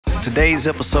Today's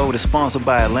episode is sponsored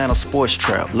by Atlanta Sports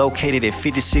Trap, located at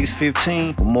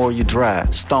 5615 Memorial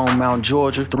Drive, Stone Mountain,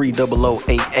 Georgia,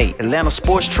 30088. Atlanta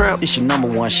Sports Trap is your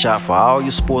 #1 shop for all your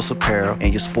sports apparel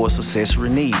and your sports accessory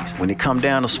needs. When it come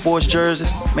down to sports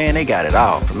jerseys, man, they got it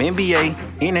all. From NBA,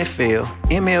 NFL,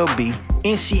 MLB,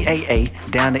 NCAA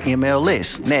down to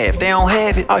MLS. Now, if they don't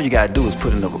have it, all you gotta do is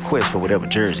put in a request for whatever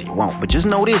jersey you want. But just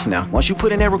know this now, once you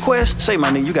put in that request, say, my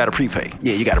nigga, you gotta prepay.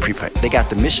 Yeah, you gotta prepay. They got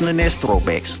the Michelin-esque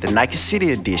throwbacks, the Nike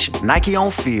City Edition, Nike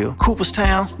on Field,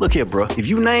 Cooperstown. Look here, bro. If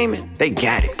you name it, they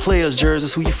got it. Players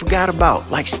jerseys who you forgot about,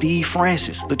 like Steve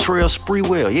Francis, Latrell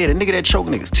Sprewell, yeah, the nigga that choke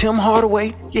niggas, Tim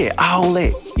Hardaway, yeah, all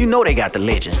that. You know they got the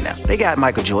legends now. They got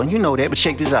Michael Jordan, you know that, but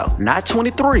check this out. Not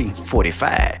 23,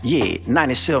 45. Yeah,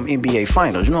 97 NBA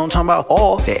Finals, you know what I'm talking about?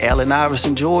 Or that Allen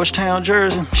Iverson Georgetown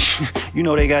jersey, you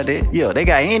know they got that. Yeah, they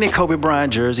got any Kobe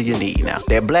Bryant jersey you need now.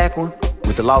 That black one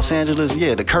with the Los Angeles,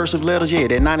 yeah, the cursive letters, yeah,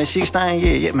 that 96 thing,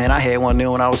 yeah, man, I had one there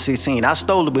when I was 16. I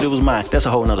stole it, but it was mine. That's a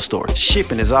whole nother story.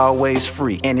 Shipping is always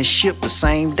free, and it's shipped the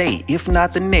same day, if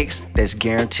not the next, that's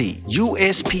guaranteed.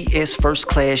 USPS first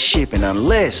class shipping,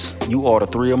 unless you order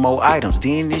 3 or more items,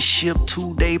 then it's shipped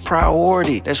 2-day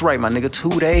priority. That's right, my nigga,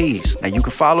 2 days. Now you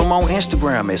can follow them on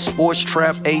Instagram at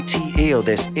SportsTrapATL,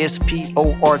 that's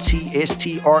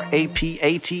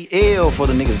SportsTrapATL for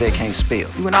the niggas that can't spell.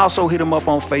 You can also hit them up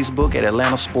on Facebook at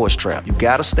Atlanta Sports Trap. You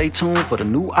gotta stay tuned for the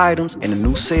new items and the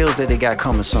new sales that they got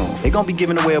coming soon. They gonna be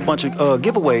giving away a bunch of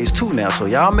giveaways too now, so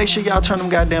y'all make sure y'all turn them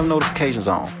goddamn notifications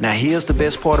on. Now here's the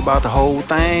best part about the whole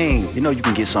thing. You know you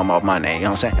can get something off my name, you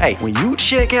know what I'm saying? Hey, when you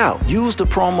check out, use the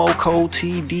promo code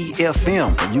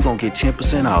TDFM and you gonna get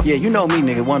 10% off. Yeah, you know me,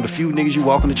 nigga, one of the few niggas you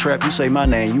walk in the trap, you say my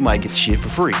name, you might get the shit for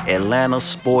free. Atlanta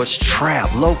Sports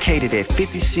Trap, located at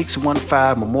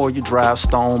 5615 Memorial Drive,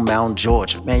 Stone Mountain,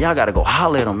 Georgia. Man, y'all gotta go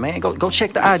holler at them, man. Go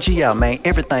check the IG out, man.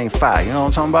 Everything fire. You know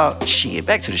what I'm talking about? Shit,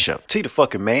 back to the show. T the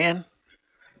fucking man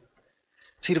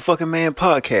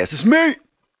podcast. It's me.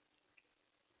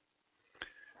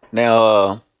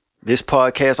 Now, this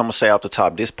podcast, I'm gonna say off the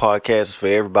top, this podcast is for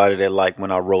everybody that like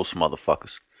when I roast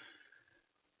motherfuckers.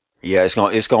 Yeah,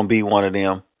 it's gonna be one of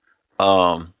them.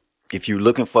 If you're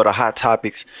looking for the hot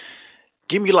topics,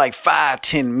 give me like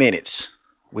 5-10 minutes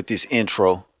with this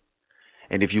intro.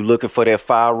 And if you're looking for that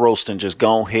fire roasting, just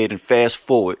go ahead and fast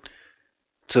forward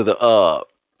to the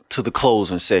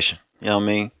closing session. You know what I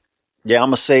mean? Yeah, I'm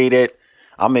gonna say that.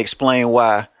 I'm gonna explain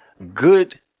why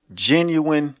good,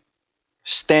 genuine,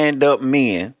 stand-up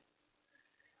men,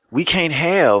 we can't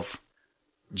have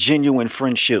genuine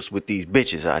friendships with these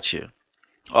bitches out here.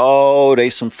 Oh, they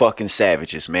some fucking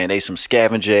savages, man. They some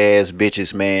scavenger ass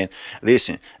bitches, man.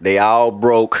 Listen, they all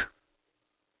broke.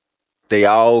 They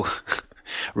all...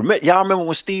 Y'all remember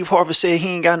when Steve Harvey said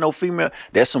he ain't got no female?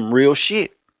 That's some real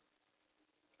shit.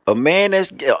 A man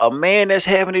that's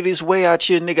having it this way out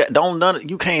here, nigga,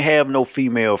 you can't have no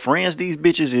female friends. These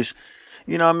bitches is,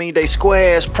 you know what I mean? They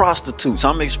square ass prostitutes.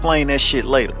 I'm gonna explain that shit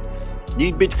later.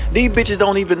 These bitches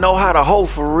don't even know how to hoe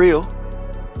for real.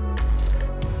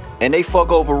 And they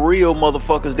fuck over real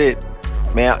motherfuckers that,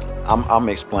 man, I'm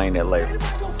gonna explain that later.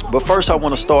 But first I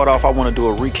want to start off, I want to do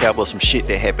a recap of some shit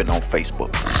that happened on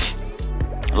Facebook.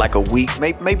 Like a week,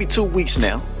 maybe 2 weeks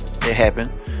now, it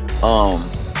happened.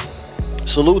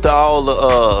 Salute to all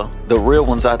the real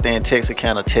ones out there in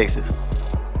Texarkana,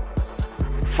 Texas.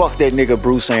 Fuck that nigga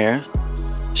Bruce Aaron.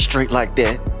 Straight like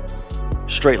that.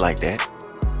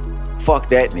 Fuck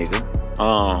that nigga.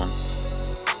 All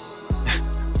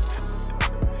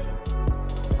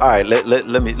right,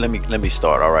 let me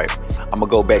start. All right, I'm gonna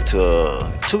go back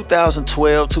to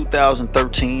 2012,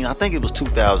 2013. I think it was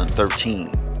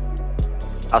 2013.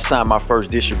 I signed my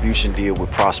first distribution deal with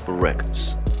Prosper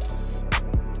Records.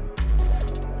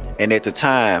 And at the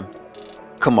time,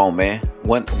 come on, man.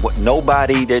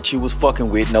 Nobody that you was fucking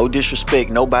with, no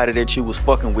disrespect, nobody that you was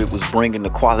fucking with was bringing the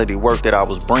quality work that I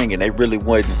was bringing. They really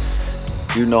wasn't,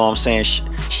 you know what I'm saying,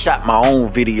 shot my own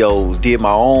videos, did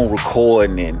my own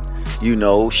recording and, you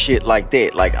know, shit like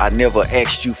that. Like, I never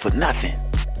asked you for nothing.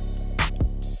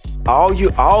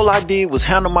 All I did was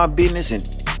handle my business and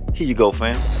here you go,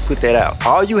 fam. Put that out.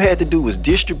 All you had to do was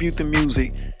distribute the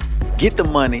music, get the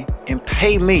money, and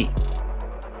pay me.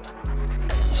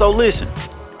 So listen,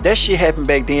 that shit happened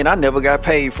back then. I never got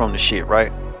paid from the shit,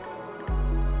 right?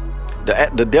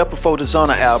 The Death Before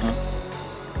Dishonor album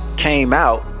came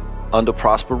out under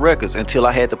Prosper Records until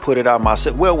I had to put it out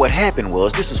myself. Well, what happened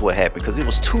was, this is what happened, because it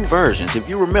was 2 versions. If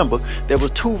you remember, there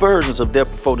was 2 versions of Death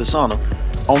Before Dishonor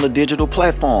on the digital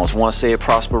platforms. One said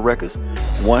Prosper Records,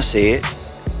 one said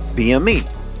BME.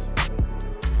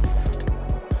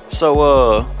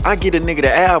 So I get a nigga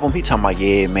the album. He talking about,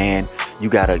 yeah, man, you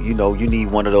gotta, you know, you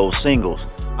need one of those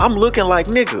singles. I'm looking like,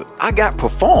 nigga, I got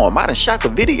Perform. I done shot the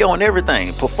video and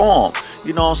everything. Perform.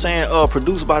 You know what I'm saying?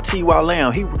 Produced by T.Y.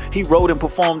 Lamb. He wrote and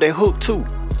performed that hook too.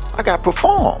 I got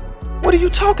Perform. What are you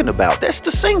talking about? That's the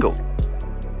single.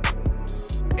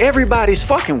 Everybody's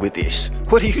fucking with this.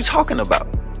 What are you talking about?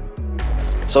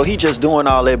 So he just doing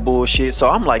all that bullshit. So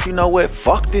I'm like, you know what?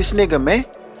 Fuck this nigga, man.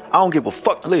 I don't give a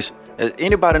fuck. Listen,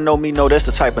 anybody know me know that's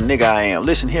the type of nigga I am.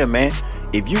 Listen here, man.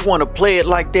 If you want to play it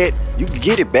like that, you can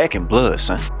get it back in blood,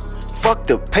 son. Fuck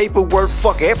the paperwork.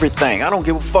 Fuck everything. I don't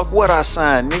give a fuck what I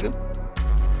sign, nigga.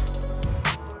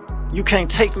 You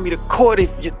can't take me to court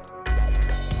if you...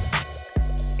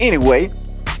 Anyway,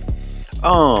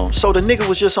 so the nigga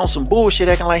was just on some bullshit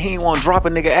acting like he ain't want to drop a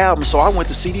nigga album. So I went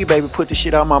to CD Baby, put the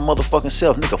shit out my motherfucking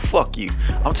self. Nigga, fuck you.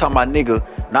 I'm talking about nigga,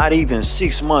 not even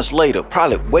 6 months later,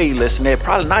 probably way less than that,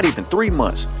 probably not even 3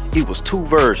 months. It was 2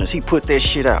 versions. He put that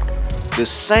shit out. The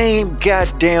same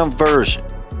goddamn version.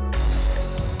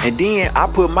 And then I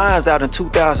put mine out in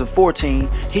 2014.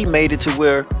 He made it to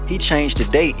where he changed the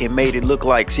date and made it look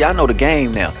like, see, I know the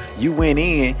game now. You went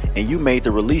in and you made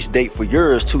the release date for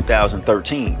yours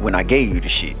 2013 when I gave you the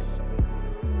shit.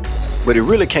 But it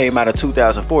really came out of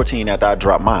 2014 after I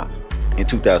dropped mine in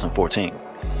 2014.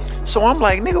 So I'm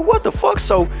like, nigga, what the fuck?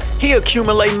 So he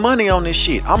accumulating money on this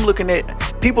shit. I'm looking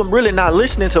at people really not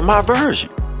listening to my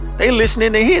version. They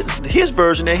listening to his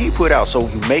version that he put out. So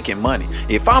you making money.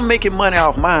 If I'm making money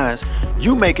off mine,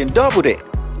 you making double that.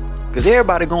 Cause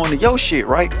everybody going to your shit,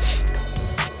 right?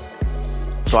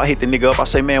 So I hit the nigga up. I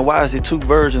say, man, why is it 2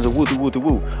 versions of woo?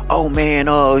 Oh man,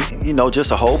 you know,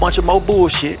 just a whole bunch of more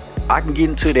bullshit. I can get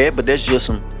into that, but that's just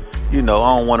some, you know,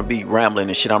 I don't want to be rambling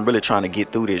and shit. I'm really trying to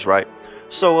get through this, right?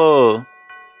 So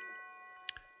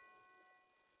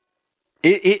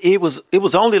it was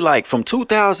only like from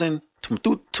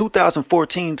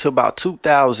 2014 to about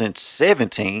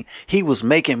 2017, he was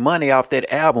making money off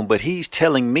that album, but he's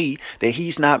telling me that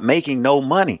he's not making no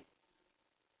money.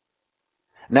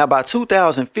 Now by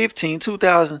 2015,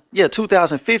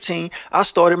 I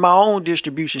started my own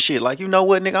distribution shit. Like, you know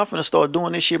what, nigga, I'm finna start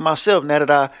doing this shit myself now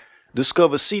that I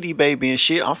discovered CD Baby and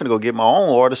shit. I'm finna go get my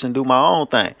own artists and do my own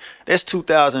thing. That's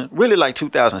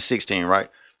 2016, right?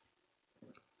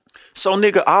 So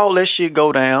nigga, all that shit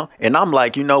go down, and I'm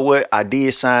like, you know what? I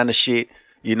did sign the shit.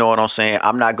 You know what I'm saying?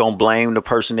 I'm not gonna blame the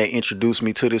person that introduced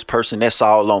me to this person. That's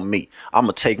all on me. I'm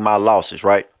gonna take my losses,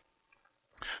 right?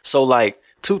 So like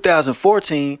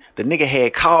 2014, the nigga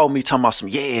had called me talking about some,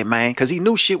 yeah, man, because he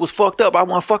knew shit was fucked up. I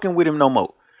wasn't fucking with him no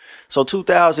more. So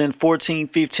 2014,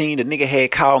 15, the nigga had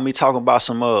called me talking about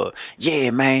some,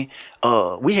 yeah, man,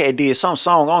 we had did some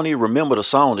song. I don't even remember the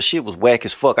song. The shit was whack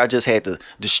as fuck. I just had to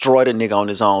destroy the nigga on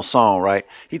his own song, right?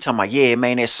 He talking about, yeah,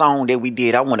 man, that song that we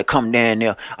did, I want to come down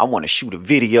there. I want to shoot a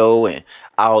video and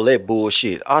all that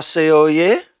bullshit. I say, oh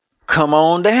yeah, come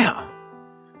on down.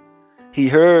 He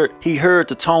heard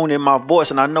the tone in my voice,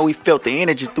 and I know he felt the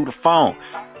energy through the phone.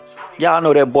 Y'all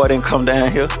know that boy didn't come down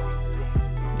here.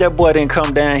 That boy didn't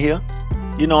come down here.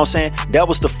 You know what I'm saying? That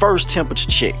was the first temperature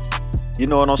check. You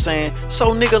know what I'm saying?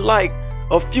 So nigga, like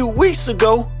a few weeks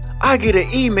ago, I get an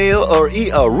email or a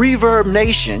Reverb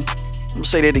Nation. Let me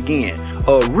say that again.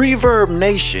 A Reverb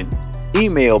Nation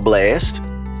email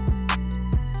blast.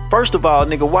 First of all,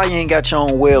 nigga, why you ain't got your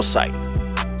own website?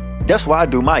 That's why I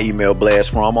do my email blast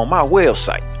from on my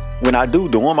website. When I do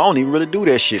them, I don't even really do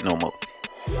that shit no more.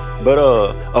 But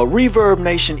a Reverb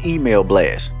Nation email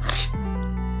blast.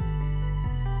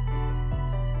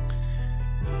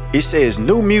 It says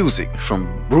new music from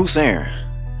Bruce Aaron.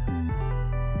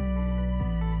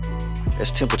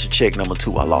 That's temperature check number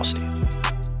 2. I lost it.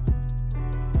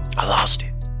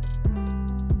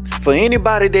 For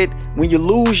anybody that when you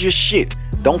lose your shit,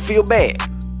 don't feel bad.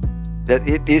 That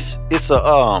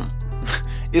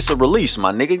it's a release,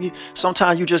 my nigga.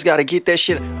 Sometimes you just gotta get that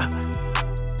shit.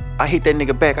 I hit that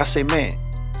nigga back. I say, man,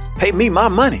 pay me my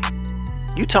money.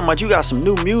 You talking about you got some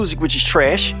new music which is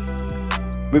trash.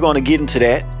 We're gonna get into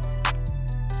that.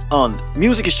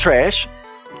 Music is trash.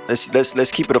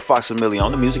 Let's keep it a Fox a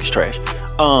million. The music is trash.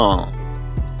 I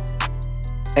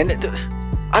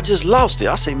just lost it.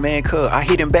 I say, man, cuz I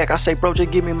hit him back. I say, bro, just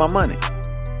give me my money.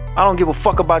 I don't give a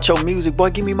fuck about your music, boy.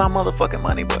 Give me my motherfucking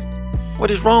money, boy.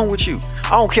 What is wrong with you?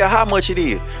 I don't care how much it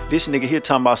is. This nigga here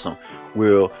talking about some,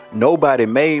 well, nobody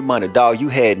made money. Dog, you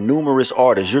had numerous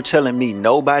artists. You're telling me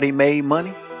nobody made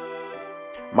money?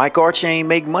 Mike Archie ain't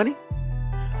make money?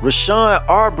 Rashawn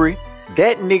Arbery,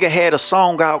 that nigga had a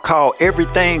song out called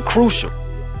Everything Crucial.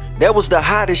 That was the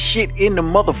hottest shit in the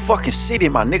motherfucking city,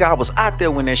 my nigga. I was out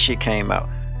there when that shit came out.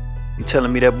 You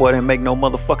telling me that boy didn't make no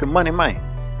motherfucking money, man?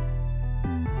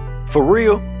 For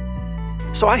real?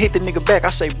 So I hit the nigga back. I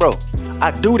say, bro,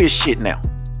 I do this shit now.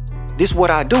 This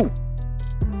what I do.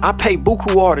 I pay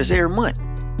buku artists every month.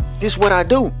 This what I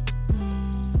do.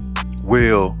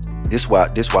 Well, this why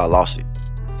I lost it.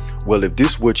 Well, if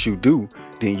this what you do,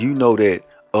 then you know that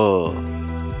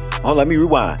let me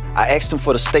rewind. I asked him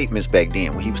for the statements back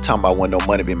then when he was talking about wasn't no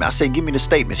money being made. I said, give me the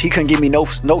statements. He couldn't give me no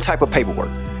type of paperwork.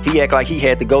 He act like he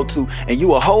had to go to, and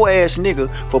you a whole ass nigga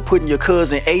for putting your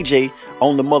cousin AJ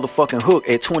on the motherfucking hook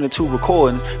at 22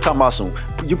 recordings, talking about some,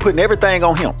 you putting everything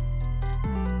on him.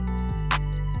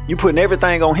 You putting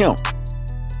everything on him.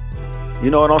 You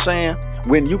know what I'm saying?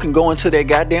 When you can go into that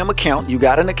goddamn account, you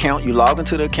got an account, you log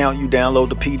into the account, you download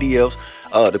the PDFs,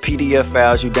 the PDF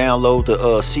files, you download the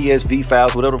CSV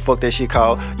files, whatever the fuck that shit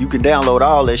called. You can download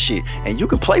all that shit, and you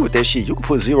can play with that shit. You can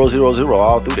put 000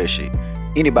 all through that shit.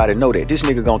 Anybody know that? This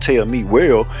nigga gonna tell me,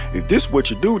 well, if this what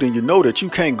you do, then you know that you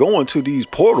can't go into these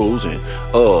portals and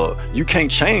you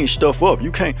can't change stuff up.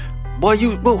 You can't. Boy,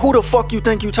 who the fuck you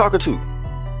think you talking to?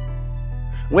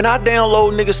 When I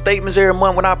download nigga statements every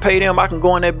month, when I pay them, I can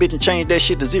go in that bitch and change that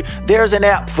shit to 0. There's an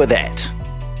app for that.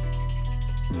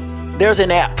 There's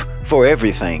an app for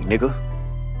everything, nigga.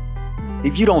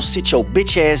 If you don't sit your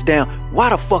bitch ass down, why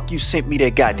the fuck you sent me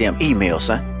that goddamn email,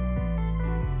 son?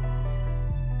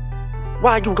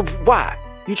 Why?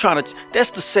 You trying to,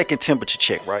 that's the second temperature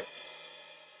check, right?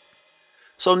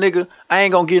 So nigga, I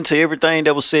ain't gonna get into everything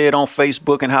that was said on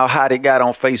Facebook and how hot it got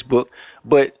on Facebook,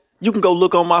 but you can go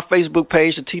look on my Facebook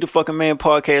page, the T the Fucking Man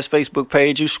Podcast Facebook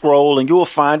page. You scroll and you'll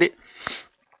find it.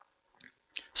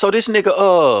 So this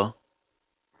nigga,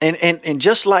 and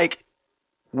just like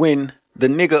when the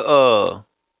nigga,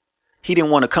 he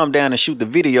didn't want to come down and shoot the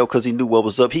video because he knew what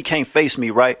was up. He can't face me,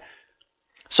 right?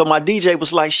 So my DJ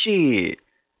was like, shit,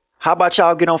 how about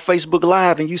y'all get on Facebook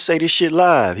Live and you say this shit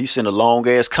live? He sent a long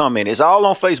ass comment. It's all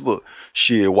on Facebook.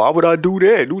 Shit, why would I do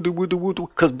that?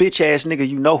 Because bitch ass nigga,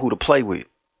 you know who to play with.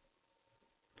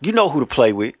 You know who to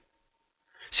play with.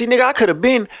 See, nigga, I could have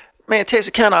been, man,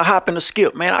 Texarkana hopping the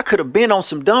skip, man. I could have been on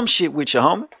some dumb shit with you,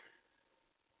 homie.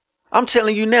 I'm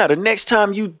telling you now, the next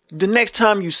time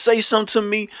you say something to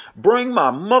me, bring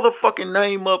my motherfucking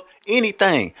name up,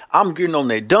 anything. I'm getting on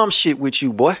that dumb shit with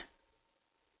you, boy.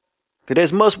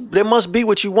 Cause there must be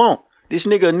what you want. This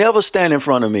nigga never stand in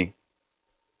front of me.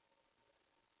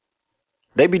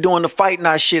 They be doing the fight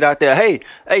night shit out there. Hey,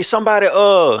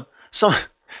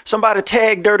 somebody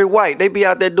tag Dirty White. They be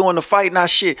out there doing the fight night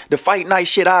shit. The fight night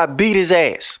shit, I beat his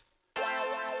ass.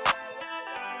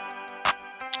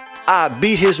 I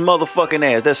beat his motherfucking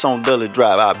ass. That's on Dudley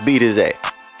Drive. I beat his ass.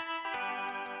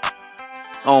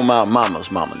 On my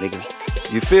mama's mama, nigga.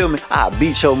 You feel me? I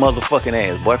beat your motherfucking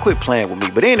ass, boy. Quit playing with me.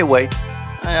 But anyway,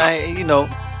 I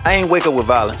ain't wake up with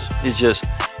violence. It's just,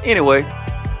 anyway.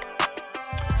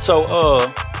 So,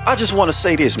 I just want to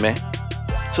say this, man.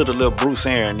 To the little Bruce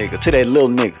Aaron nigga. To that little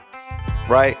nigga.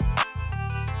 Right?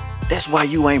 That's why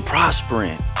you ain't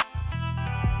prospering.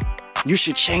 You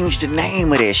should change the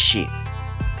name of that shit.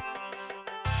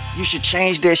 You should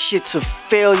change that shit to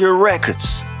Failure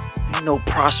Records. Ain't no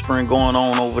prospering going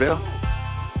on over there.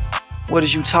 What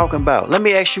is you talking about? Let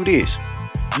me ask you this.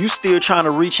 You still trying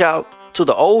to reach out to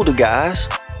the older guys,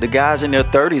 the guys in their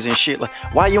 30s and shit? Like,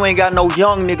 why you ain't got no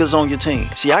young niggas on your team?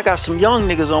 See, I got some young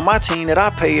niggas on my team that I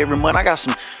pay every month. I got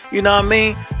some, you know what I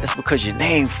mean? That's because your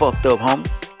name fucked up, homie.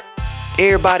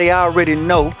 Everybody already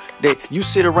know that you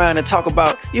sit around and talk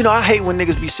about, I hate when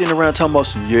niggas be sitting around talking about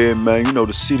some, yeah, man,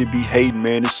 the city be hating,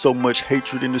 man. There's so much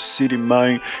hatred in the city,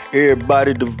 man.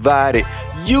 Everybody divided.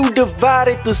 You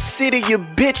divided the city, you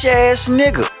bitch ass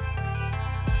nigga.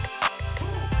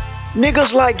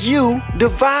 Niggas like you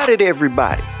divided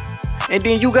everybody. And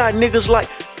then you got niggas like,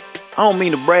 I don't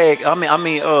mean to brag, I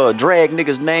mean drag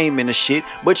niggas' name in the shit,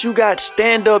 but you got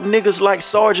stand-up niggas like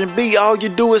Sergeant B. All you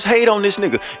do is hate on this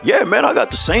nigga. Yeah, man, I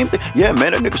got the same thing. Yeah,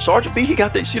 man, that nigga Sergeant B, he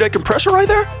got that, see that compressor right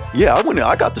there? Yeah,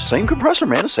 I got the same compressor,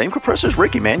 man. The same compressor as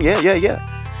Ricky, man. Yeah.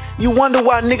 You wonder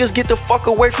why niggas get the fuck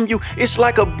away from you. It's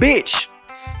like a bitch.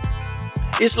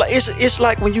 It's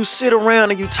like when you sit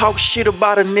around and you talk shit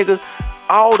about a nigga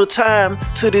all the time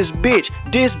to this bitch.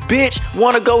 This bitch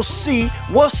wanna go see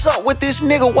what's up with this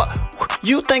nigga. What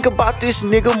you think about this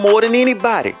nigga more than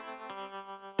anybody?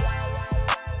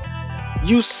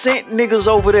 You sent niggas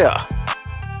over there.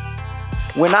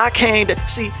 When I came to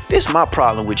see, this my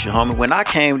problem with you, homie. When I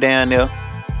came down there,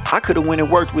 I could have went and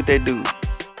worked with that dude.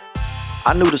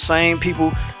 I knew the same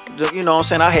people, you know what I'm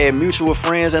saying? I had mutual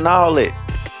friends and all that.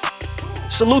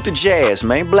 Salute to Jazz,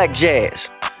 man. Black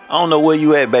Jazz. I don't know where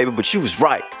you at, baby, but you was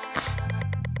right.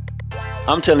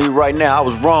 I'm telling you right now, I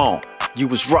was wrong. You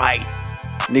was right.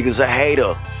 Nigga's a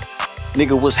hater.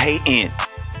 Nigga was hating.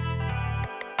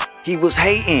 He was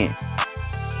hating.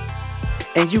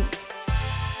 And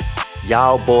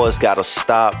Y'all boys gotta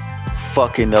stop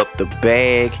fucking up the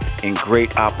bag and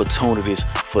great opportunities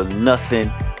for nothing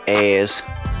ass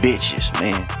bitches,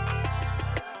 man.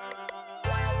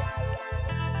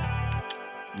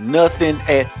 Nothing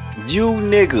at you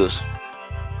niggas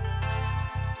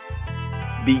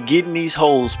be getting these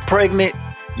hoes pregnant.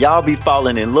 Y'all be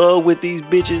falling in love with these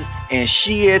bitches, and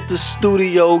she at the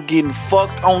studio getting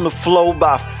fucked on the floor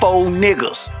by 4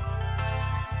 niggas.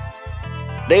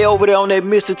 They over there on that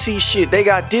Mr. T shit. They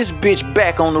got this bitch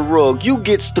back on the rug. You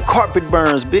gets the carpet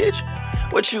burns, bitch.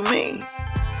 What you mean?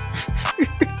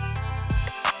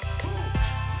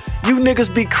 You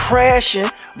niggas be crashing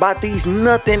by these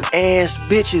nothing ass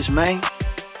bitches, man.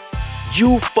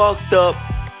 You fucked up.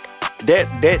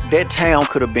 That town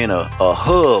could have been a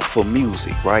hub for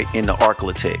music, right? In the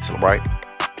Arklatex, right?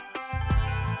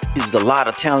 There's a lot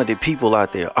of talented people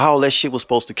out there. All that shit was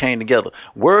supposed to came together.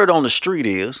 Word on the street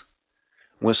is,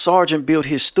 when Sergeant built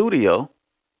his studio,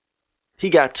 he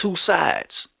got 2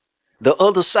 sides. The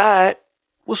other side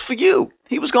was for you.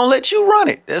 He was gonna let you run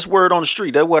it. That's word on the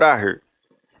street. That's what I heard.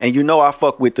 And I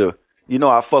fuck with the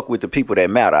people that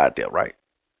matter out there, right?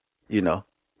 I know.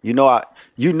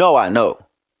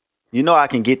 I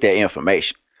can get that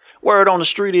information. Word on the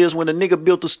street is, when the nigga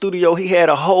built the studio, he had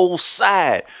a whole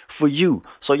side for you,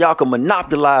 so y'all can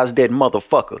monopolize that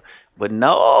motherfucker. But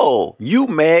no, you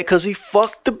mad cause he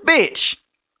fucked the bitch.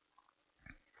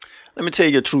 Let me tell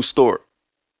you a true story.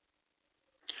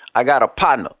 I got a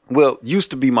partner. Well,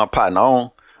 used to be my partner. I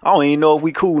don't even know if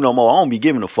we cool no more. I don't be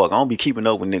giving a fuck. I don't be keeping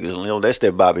up with niggas. That's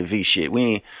that Bobby V shit.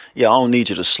 I don't need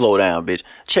you to slow down, bitch.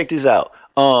 Check this out.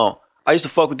 I used to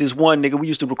fuck with this one nigga. We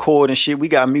used to record and shit. We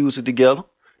got music together.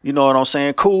 You know what I'm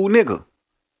saying? Cool nigga.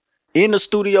 In the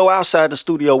studio, outside the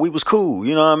studio, we was cool.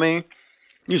 You know what I mean?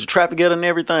 Used to trap together and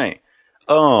everything.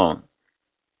 But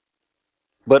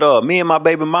me and my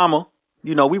baby mama,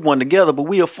 we wasn't together, but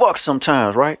we'll fuck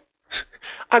sometimes, right?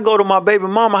 I go to my baby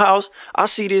mama house. I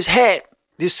see this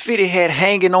fitted hat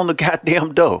hanging on the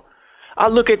goddamn door. I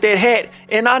look at that hat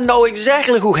and I know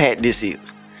exactly who hat this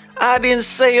is. I didn't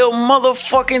say a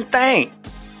motherfucking thing.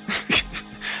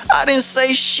 I didn't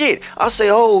say shit. I say,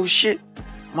 oh shit,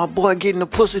 my boy getting the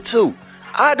pussy too.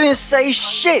 I didn't say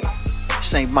shit.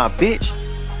 This ain't my bitch.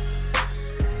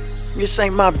 This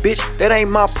ain't my bitch. That ain't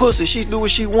my pussy. She do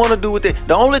what she want to do with it.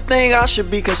 The only thing I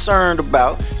should be concerned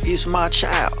about is my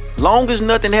child. Long as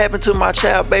nothing happened to my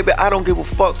child, baby, I don't give a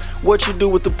fuck what you do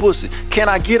with the pussy. Can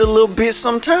I get a little bit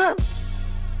sometime?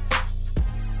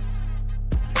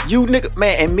 You nigga,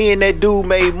 man, and me and that dude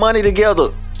made money together.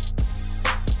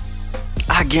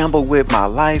 I gamble with my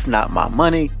life, not my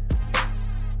money.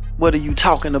 What are you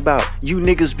talking about? You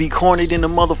niggas be corny in the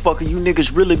motherfucker. You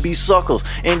niggas really be suckers.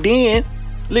 And then,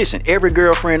 listen, every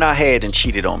girlfriend I had done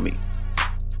cheated on me.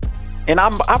 And I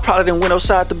probably done went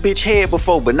upside the bitch head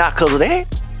before, but not cause of that.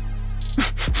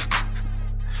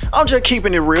 I'm just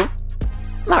keeping it real.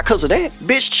 Not cause of that.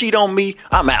 Bitch cheat on me,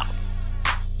 I'm out.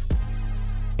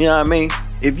 You know what I mean?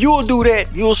 If you'll do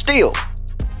that, you'll steal.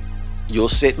 You'll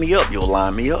set me up. You'll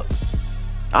line me up.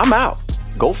 I'm out.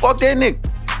 Go fuck that nigga.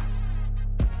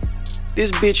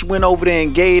 This bitch went over there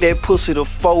and gave that pussy to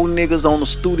 4 niggas on the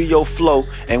studio floor.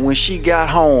 And when she got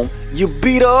home, you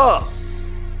beat her up.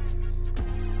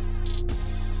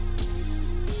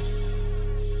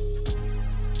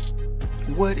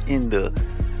 What in the...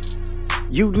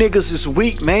 You niggas is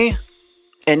weak, man.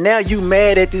 And now you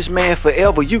mad at this man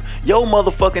forever. Your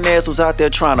motherfucking ass was out there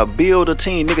trying to build a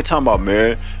team. Nigga talking about,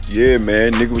 man, yeah,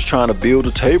 man, nigga was trying to build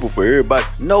a table for everybody.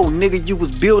 No, nigga, you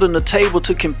was building a table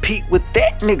to compete with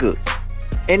that nigga.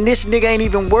 And this nigga ain't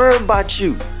even worried about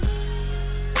you.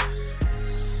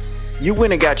 You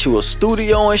went and got you a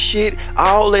studio and shit,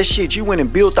 all that shit. You went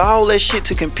and built all that shit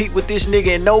to compete with this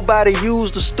nigga, and nobody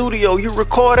used the studio. You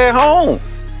record at home.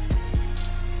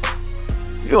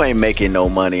 You ain't making no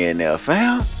money in there,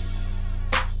 fam.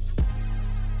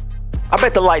 I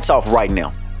bet the lights off right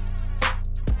now.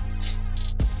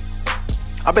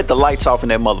 I bet the lights off in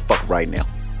that motherfucker right now.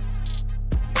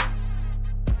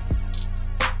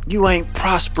 You ain't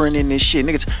prospering in this shit.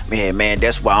 Niggas, man,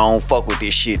 that's why I don't fuck with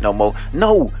this shit no more.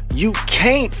 No, you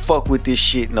can't fuck with this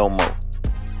shit no more.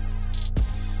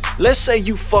 Let's say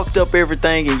you fucked up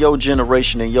everything in your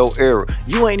generation, in your era.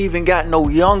 You ain't even got no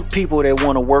young people that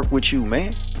want to work with you,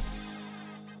 man.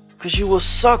 Cause you a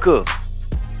sucker.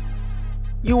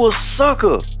 You a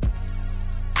sucker.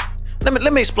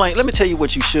 Let me explain. Let me tell you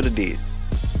what you should have did.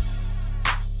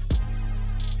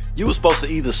 You was supposed to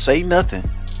either say nothing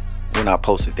when I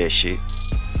posted that shit,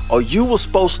 or you was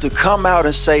supposed to come out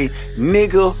and say,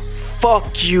 nigga,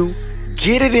 fuck you,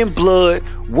 get it in blood,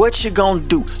 What you gonna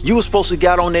do? You was supposed to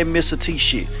got on that Mr. T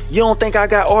shit. You don't think I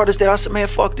got artists that I said, man,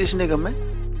 fuck this nigga, man.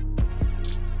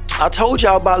 I told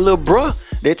y'all about lil'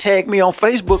 bruh that tagged me on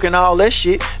Facebook and all that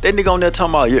shit. That nigga on there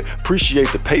talking about, yeah, appreciate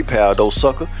the PayPal though,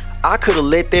 sucker. I could have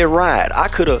let that ride. I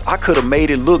could have made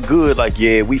it look good, like,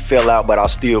 yeah, we fell out, but I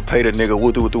still paid a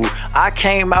nigga. I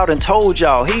came out and told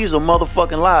y'all he's a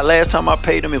motherfucking lie. Last time I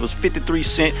paid him, it was 53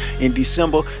 cents in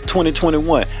December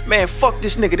 2021. Man, fuck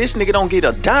this nigga. This nigga don't get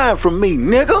a dime from me,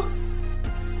 nigga.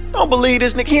 Don't believe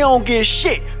this nigga. He don't get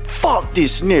shit. Fuck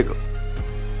this nigga.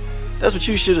 That's what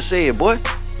you should have said, boy.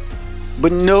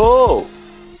 But no,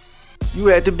 you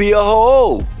had to be a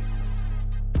hoe.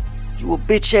 You a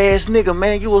bitch ass nigga,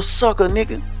 man. You a sucker,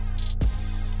 nigga.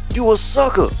 You a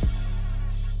sucker.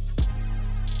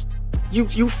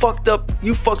 You fucked up.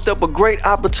 You fucked up a great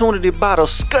opportunity about a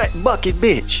scut bucket,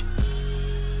 bitch.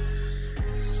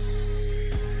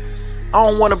 I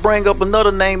don't want to bring up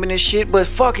another name in this shit, but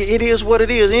fuck it. It is what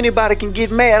it is. Anybody can get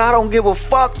mad. I don't give a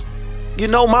fuck. You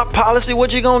know my policy.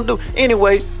 What you gonna do?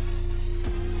 Anyway,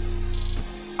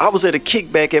 I was at a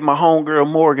kickback at my homegirl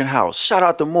Morgan house. Shout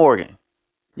out to Morgan.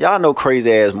 Y'all know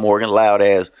crazy ass Morgan, loud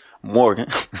ass Morgan.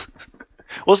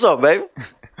 What's up, baby?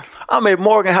 I'm at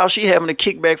Morgan house. She having a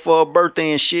kickback for her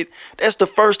birthday and shit. That's the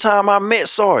first time I met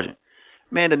Sergeant.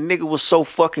 Man, the nigga was so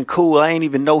fucking cool. I ain't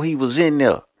even know he was in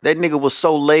there. That nigga was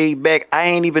so laid back. I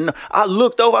ain't even know. I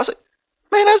looked over. I said,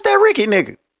 man, that's that Ricky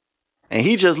nigga. And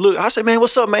he just looked. I said, man,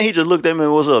 what's up, man? He just looked at me.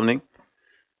 What's up, nigga?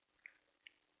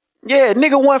 Yeah,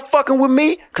 nigga wasn't fucking with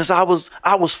me because I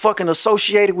was fucking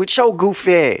associated with your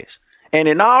goofy ass. And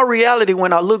in all reality,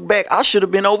 when I look back, I should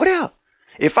have been over there.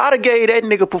 If I'd have gave that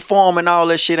nigga perform and all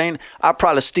that shit, I'd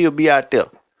probably still be out there.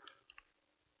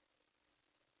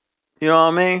 You know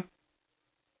what I mean?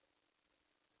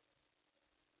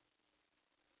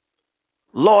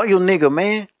 Loyal nigga,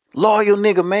 man. Loyal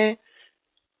nigga, man.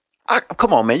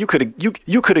 Come on, man. You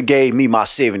could have gave me my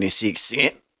 76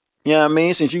 cents. You know what I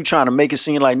mean? Since you trying to make it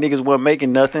seem like niggas weren't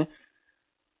making nothing.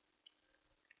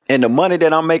 And the money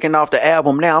that I'm making off the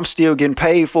album now, I'm still getting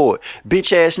paid for it.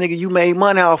 Bitch ass nigga, you made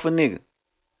money off a nigga.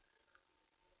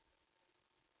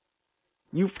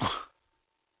 You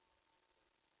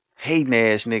hating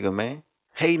ass nigga, man.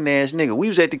 Hating ass nigga. We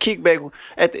was at the kickback,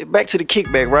 back to the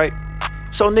kickback, right?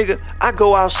 So nigga, I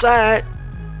go outside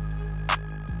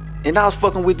and I was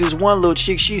fucking with this one little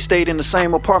chick. She stayed in the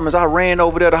same apartments. I ran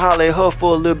over there to holler at her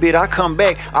for a little bit. I come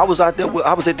back. I was out there.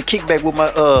 I was at the kickback with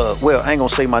my well, I ain't gonna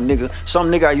say my nigga.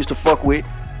 Some nigga I used to fuck with.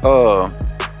 I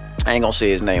ain't gonna say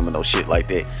his name or no shit like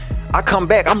that. I come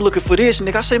back. I'm looking for this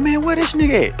nigga. I say, man, where this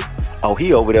nigga at? Oh,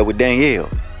 he over there with Danielle.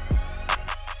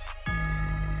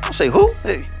 I say, who?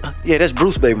 Hey, yeah, that's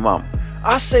Bruce baby mama.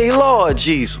 I say, Lord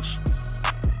Jesus.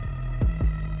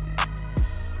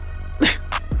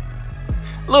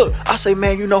 Look, I say,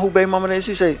 man, you know who baby mama is?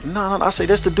 He say, no. I say,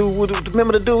 that's the dude.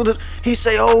 Remember the dude? He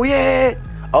say, oh yeah.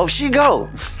 Oh, she go.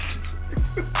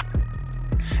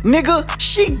 Nigga,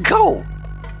 she go.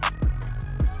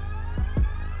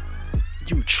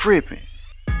 You tripping.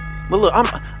 But look,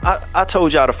 I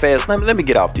told y'all to fast. Let me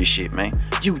get off this shit, man.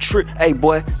 You trip. Hey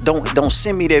boy, don't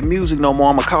send me that music no more.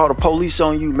 I'ma call the police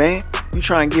on you, man. You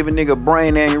try and give a nigga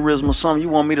brain aneurysm or something. You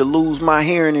want me to lose my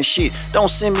hearing and shit. Don't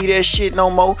send me that shit no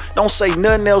more. Don't say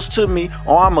nothing else to me,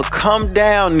 or I'ma come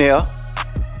down there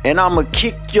and I'ma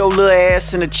kick your little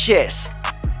ass in the chest.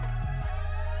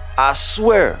 I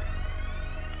swear.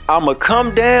 I'ma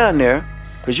come down there.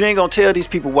 Cause you ain't gonna tell these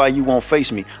people why you won't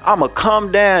face me. I'ma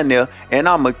come down there and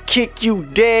I'ma kick you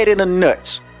dead in the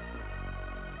nuts.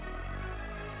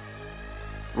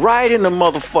 Right in the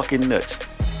motherfucking nuts.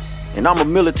 And I'm a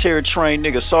military trained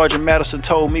nigga. Sergeant Madison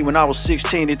told me when I was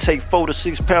 16 it take 4 to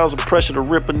 6 pounds of pressure to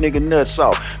rip a nigga nuts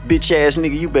off. Bitch ass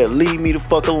nigga, you better leave me the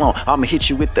fuck alone. I'ma hit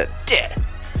you with the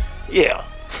death. Yeah.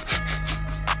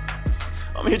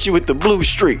 I'ma hit you with the blue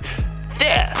streak.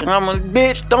 Yeah, and I'm a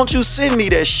bitch, don't you send me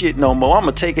that shit no more.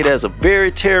 I'ma take it as a very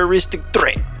terroristic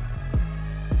threat.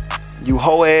 You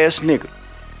hoe ass nigga.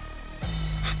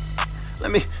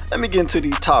 Let me get into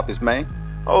these topics, man.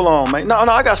 Hold on, man. No,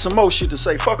 I got some more shit to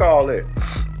say. Fuck all that.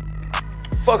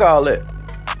 Fuck all that.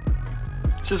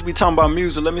 Since we talking about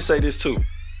music, let me say this too.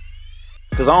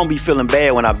 Cause I don't be feeling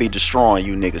bad when I be destroying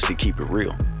you niggas, to keep it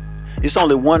real. It's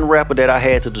only one rapper that I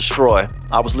had to destroy.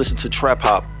 I was listening to Trap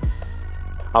Hop.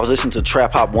 I was listening to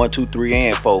Trap Hop 1, 2, 3,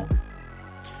 and 4.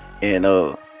 And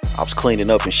I was cleaning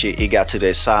up and shit. It got to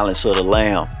that Silence of the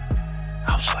Lamb.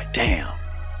 I was like, damn.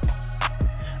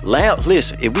 Lamb,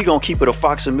 listen, if we gonna keep it a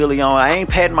Foxamillion, I ain't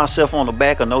patting myself on the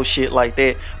back or no shit like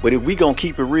that. But if we gonna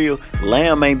keep it real,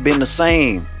 Lamb ain't been the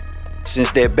same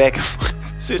since that back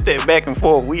Since that back and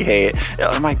forth we had,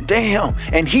 I'm like, damn.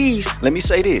 And let me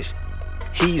say this,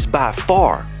 he's by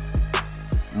far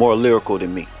more lyrical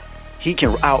than me. He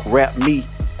can out rap me.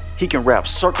 He can rap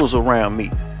circles around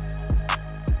me.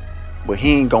 But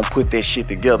he ain't gonna put that shit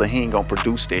together. He ain't gonna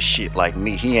produce that shit like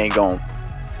me. He ain't gonna.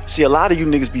 See, a lot of you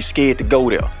niggas be scared to go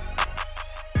there.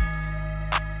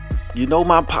 You know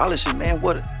my policy, man.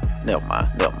 What? Never mind.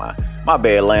 My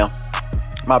bad, lamb.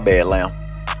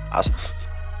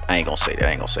 I ain't gonna say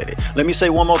that. Let me say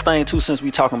one more thing too, since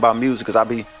we talking about music, cause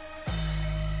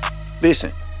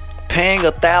listen, paying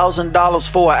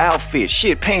 $1,000 for an outfit,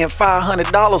 shit, paying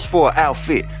 $500 for an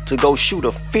outfit to go shoot a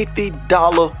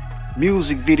 $50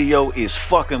 music video is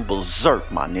fucking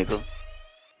berserk, my nigga.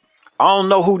 I don't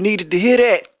know who needed to hear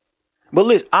that. But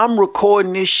listen, I'm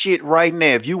recording this shit right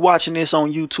now. If you watching this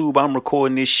on YouTube, I'm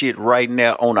recording this shit right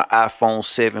now on an iPhone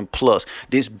 7 Plus.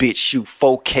 This bitch shoot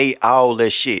 4K, all that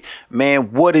shit.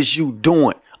 Man, what is you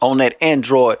doing on that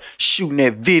Android shooting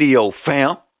that video,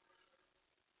 fam?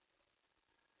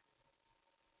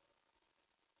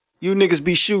 You niggas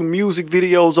be shooting music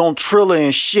videos on Triller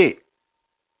and shit.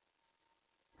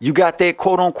 You got that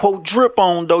quote unquote drip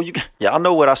on though. Y'all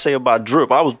know what I say about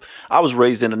drip. I was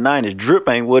raised in the 90s. Drip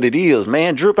ain't what it is,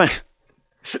 man. Drip ain't.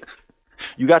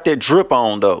 You got that drip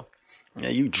on though. Yeah,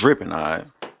 you dripping, all right.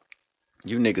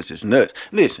 You niggas is nuts.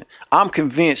 Listen, I'm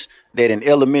convinced that in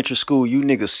elementary school you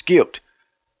niggas skipped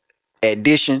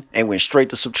addition and went straight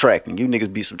to subtracting. You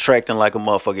niggas be subtracting like a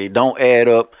motherfucker. It don't add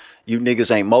up. You niggas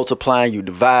ain't multiplying, you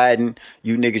dividing.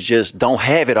 You niggas just don't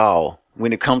have it all.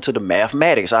 When it comes to the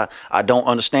mathematics, I don't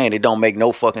understand. It don't make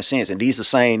no fucking sense. And these the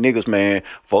same niggas, man.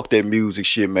 Fuck that music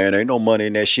shit, man. Ain't no money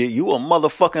in that shit. You a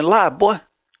motherfucking lie, boy.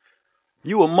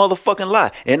 You a motherfucking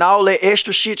lie. And all that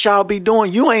extra shit y'all be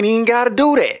doing, you ain't even gotta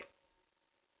do that.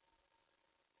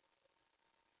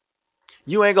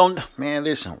 You ain't gonna, man,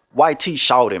 listen. White tee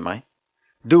shouting, man.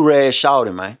 Do-rag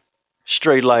shouting, man.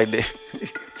 Straight like that.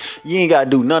 You ain't gotta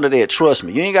do none of that. Trust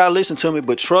me. You ain't gotta listen to me,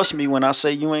 but trust me when I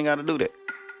say you ain't gotta do that.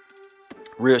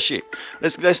 Real shit.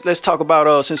 Let's talk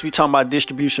about since we talking about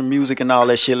distribution, music, and all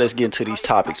that shit. Let's get into these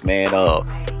topics, man.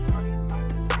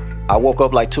 I woke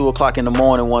up like 2 o'clock in the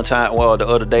morning one time, well, the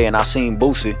other day, and I seen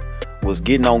Boosie was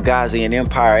getting on Gazi and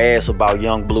Empire ass about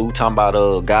Young Blue, talking about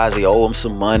Gazi owe him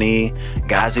some money.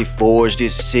 Gazi forged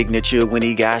his signature when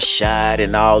he got shot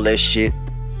and all that shit.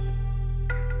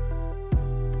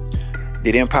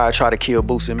 Did Empire try to kill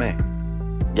Boosie, man?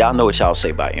 Y'all know what y'all say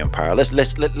about Empire.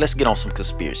 Let's get on some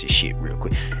conspiracy shit real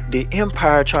quick. Did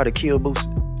Empire try to kill Boosie?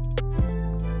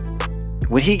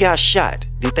 When he got shot,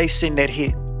 did they send that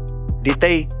hit? Did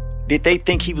they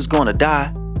think he was gonna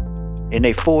die? And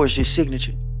they forged his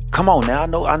signature? Come on now,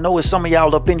 I know it's some of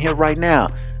y'all up in here right now.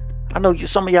 I know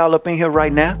some of y'all up in here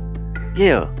right now.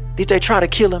 Yeah. Did they try to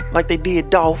kill him like they did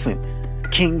Dolph and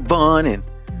King Von and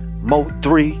Mo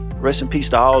 3? Rest in peace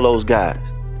to all those guys.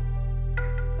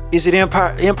 Is it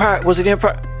Empire? Was it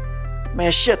Empire? Man,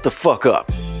 shut the fuck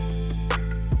up.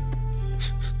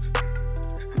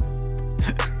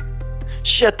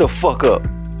 Shut the fuck up.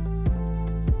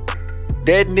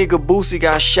 That nigga Boosie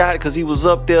got shot because he was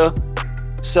up there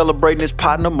celebrating his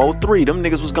partner Mo 3. Them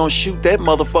niggas was gonna shoot that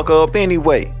motherfucker up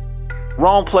anyway.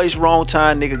 Wrong place, wrong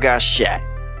time, nigga got shot.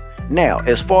 Now,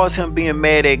 as far as him being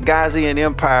mad at Gazi and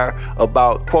Empire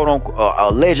about quote unquote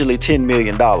allegedly $10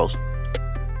 million.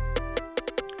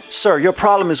 Sir, your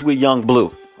problem is with Young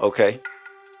Blue, okay?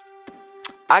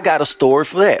 I got a story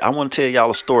for that. I want to tell y'all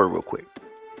a story real quick.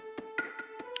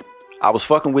 I was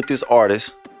fucking with this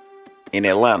artist in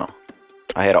Atlanta.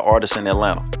 I had an artist in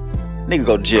Atlanta. Nigga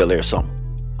go to jail there or something.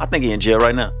 I think he in jail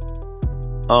right now.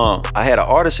 I had an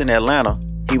artist in Atlanta.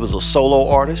 He was a solo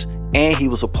artist and he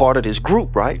was a part of this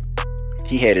group, right?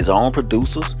 He had his own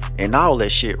producers and all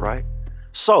that shit, right?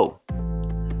 So,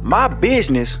 my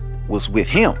business was with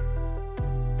him.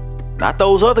 Not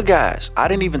those other guys. I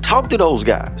didn't even talk to those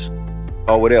guys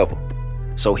or whatever.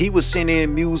 So he was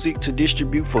sending music to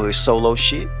distribute for his solo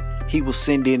shit. He was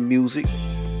sending music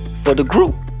for the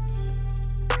group.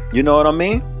 You know what I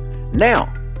mean?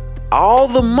 Now, all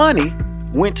the money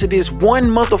went to this one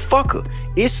motherfucker.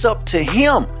 It's up to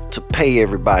him to pay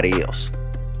everybody else.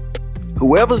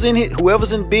 Whoever's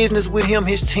in business with him,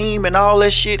 his team and all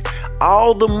that shit,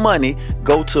 all the money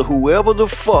go to whoever the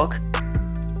fuck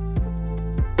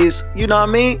is, you know what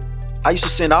I mean? I used to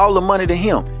send all the money to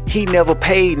him. He never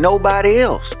paid nobody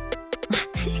else.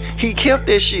 He kept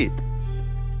that shit.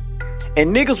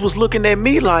 And niggas was looking at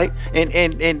me like,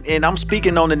 and I'm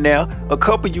speaking on it now. A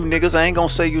couple of you niggas, I ain't gonna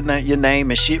say your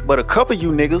name and shit, but a couple of you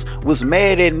niggas was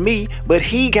mad at me, but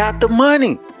he got the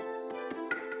money.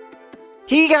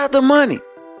 He got the money.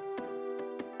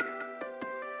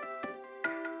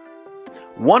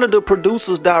 One of the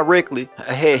producers directly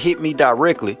had hit me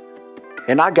directly,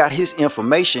 and I got his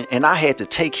information, and I had to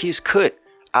take his cut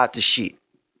out the shit.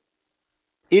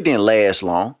 It didn't last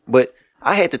long, but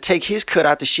I had to take his cut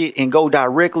out the shit and go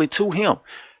directly to him.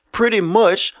 Pretty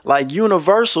much like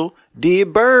Universal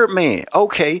did Birdman.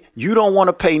 Okay, you don't want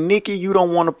to pay Nicki, you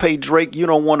don't want to pay Drake, you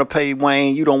don't want to pay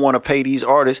Wayne, you don't want to pay these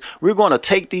artists. We're going to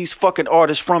take these fucking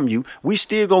artists from you. We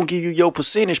still going to give you your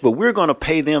percentage, but we're going to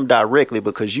pay them directly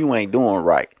because you ain't doing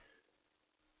right.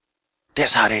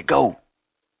 That's how that go.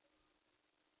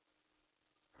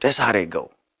 That's how that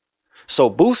go. So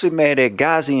Boosie mad at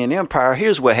Ghazi and Empire.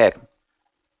 Here's what happened.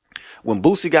 When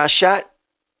Boosie got shot,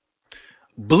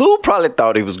 Blue probably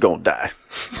thought he was gonna die.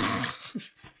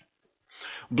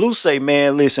 Blue say,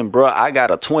 man, listen, bro, I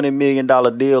got a $20 million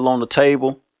deal on the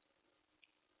table.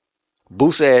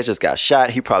 Boosie ass just got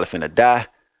shot. He probably finna die.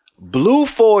 Blue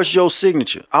forged your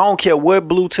signature. I don't care what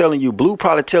Blue telling you. Blue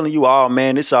probably telling you, oh,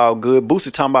 man, it's all good.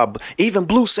 Boosie talking about, even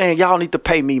Blue saying, y'all need to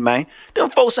pay me, man. Them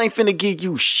folks ain't finna give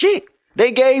you shit.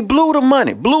 They gave Blue the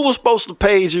money. Blue was supposed to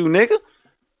pay you, nigga.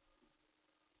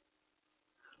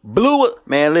 Blue,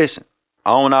 man, listen.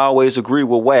 I don't always agree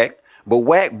with Wack, but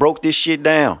Wack broke this shit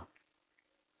down.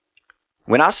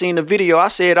 When I seen the video, I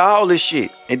said all this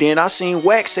shit. And then I seen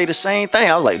Wack say the same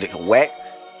thing. I was like, nigga,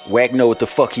 Wack know what the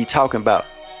fuck he talking about.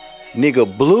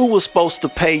 Nigga, Blue was supposed to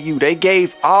pay you. They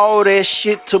gave all that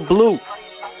shit to Blue.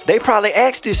 They probably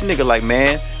asked this nigga like,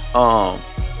 man,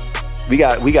 we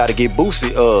got to get Boosie,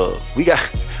 we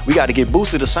got to get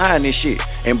Boosie to sign this shit.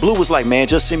 And Blue was like, man,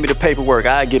 just send me the paperwork.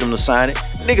 I'll get him to sign it.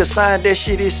 Nigga signed that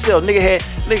shit himself.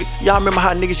 Y'all remember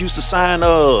how niggas used to sign,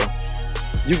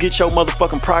 you get your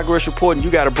motherfucking progress report and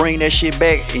you got to bring that shit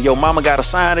back and your mama got to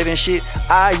sign it and shit.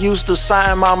 I used to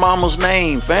sign my mama's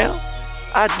name, fam.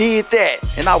 I did that.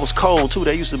 And I was cold too.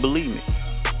 They used to believe me.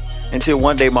 Until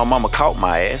one day my mama caught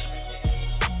my ass.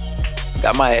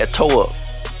 Got my ass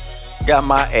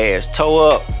toe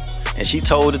up. And she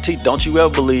told the teacher, don't you ever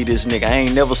believe this nigga. I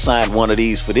ain't never signed one of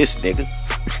these for this nigga.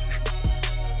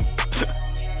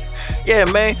 Yeah,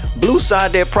 man. Blue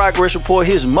signed that progress report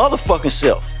his motherfucking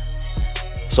self.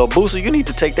 So, Boosie, you need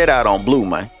to take that out on Blue,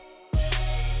 man.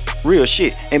 Real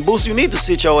shit. And Boosie, you need to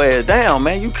sit your ass down,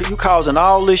 man. You causing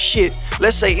all this shit.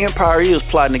 Let's say Empire is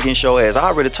plotting against your ass. I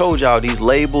already told y'all these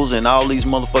labels and all these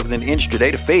motherfuckers in the industry,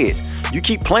 they the feds. You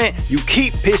keep playing, you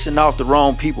keep pissing off the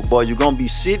wrong people, boy. You're gonna be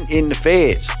sitting in the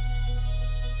feds.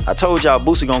 I told y'all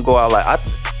Boosie gonna go out like,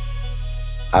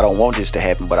 I don't want this to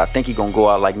happen, but I think he gonna go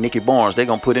out like Nicky Barnes. They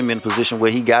gonna put him in a position where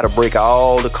he gotta break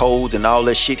all the codes and all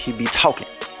that shit he be talking.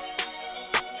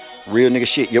 Real nigga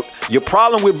shit. Your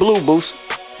problem with Blue, Boosie.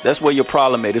 That's where your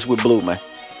problem at. It's with Blue, man.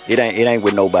 It ain't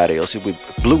with nobody else. It's with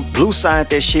Blue. Blue signed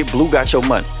that shit. Blue got your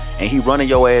money. And he running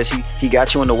your ass. He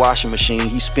got you in the washing machine.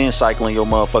 He spin cycling your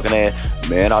motherfucking ass.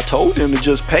 Man, I told him to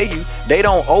just pay you. They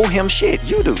don't owe him shit.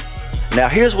 You do. Now,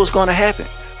 here's what's gonna happen.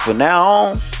 From now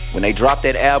on, when they drop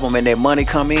that album and that money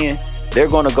come in, they're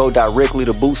gonna go directly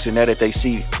to Boosie now that they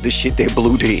see this shit that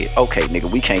Blue did. Okay, nigga,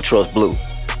 we can't trust Blue.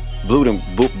 Blue done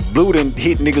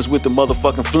hit niggas with the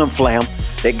motherfucking flim flam.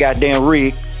 That goddamn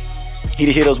rig.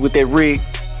 He hit us with that rig.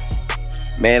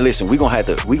 Man, listen, we gonna have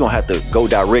to go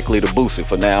directly to Boosie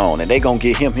from now on, and they gonna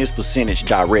get him his percentage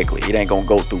directly. It ain't gonna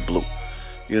go through Blue.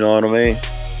 You know what I mean?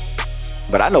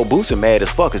 But I know Boosie mad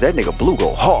as fuck, cause that nigga Blue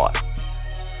go hard.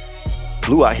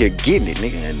 Blue out here getting it,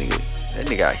 nigga. That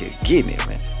nigga out here getting it,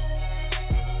 man.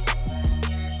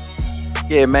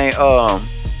 Yeah, man. I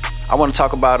want to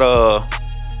talk about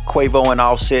Quavo and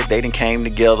Offset. They done came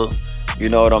together. You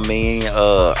know what I mean?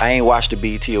 I ain't watched the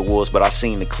BET Awards, but I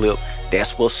seen the clip.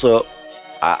 That's what's up.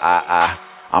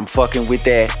 I'm fucking with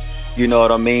that. You know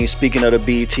what I mean? Speaking of the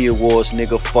BET Awards,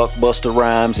 nigga, fuck Busta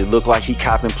Rhymes. It looked like he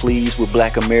copping pleas with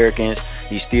Black Americans.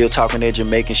 He's still talking that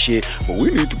Jamaican shit. But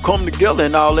we need to come together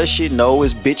and all that shit. No,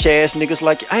 it's bitch ass niggas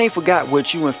like, I ain't forgot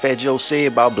what you and Fat Joe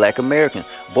said about Black Americans.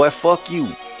 Boy, fuck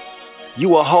you.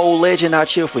 You a whole legend out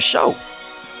here for sure.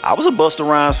 I was a Busta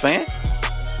Rhymes fan.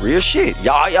 Real shit.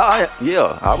 Yeah,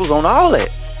 I was on all that.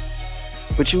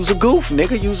 But you was a goof,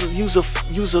 nigga.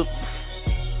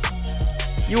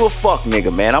 You a fuck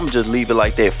nigga, man. I'ma just leave it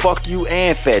like that. Fuck you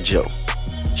and Fat Joe.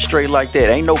 Straight like that.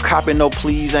 Ain't no copping, no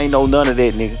please. Ain't no none of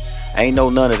that, nigga. Ain't no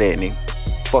none of that, nigga.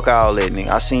 Fuck all that, nigga.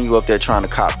 I seen you up there trying to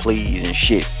cop please and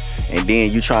shit. And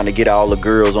then you trying to get all the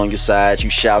girls on your side. You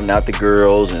shouting out the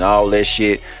girls and all that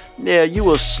shit. Yeah,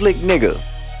 you a slick nigga.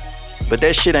 But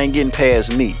that shit ain't getting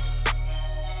past me.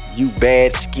 You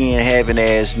bad skin having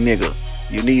ass nigga.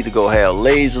 You need to go have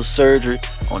laser surgery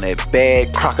on that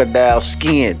bad crocodile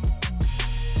skin.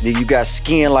 Nigga, you got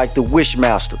skin like the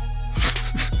Wishmaster.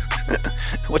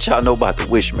 What y'all know about the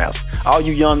Wishmaster? All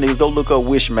you young niggas, go look up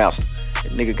Wishmaster.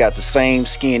 That nigga got the same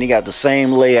skin. He got the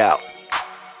same layout.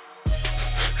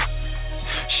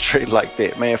 Straight like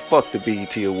that, man. Fuck the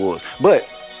BET Awards. But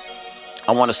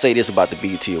I want to say this about the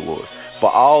BET Awards.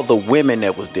 For all the women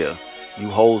that was there, you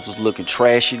hoes was looking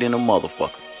trashy than a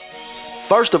motherfucker.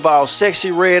 First of all,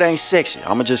 Sexy Red ain't sexy.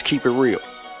 I'ma just keep it real.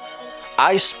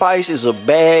 Ice Spice is a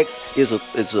bag, is a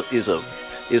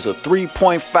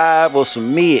 3.5 or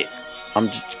some mid.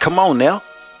 Come on now.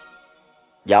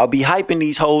 Y'all be hyping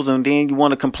these hoes and then you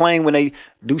want to complain when they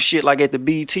do shit like at the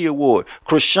BET Award.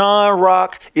 Krishan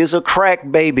Rock is a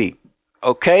crack baby.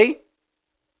 Okay?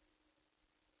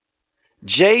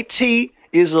 JT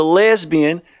is a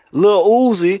lesbian. Lil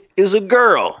Uzi is a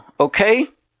girl. Okay?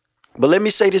 But let me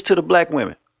say this to the black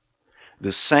women.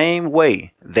 The same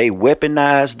way they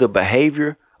weaponized the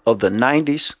behavior of the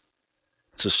 90s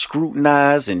to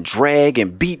scrutinize and drag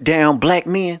and beat down black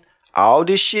men, all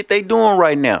this shit they doing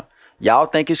right now. Y'all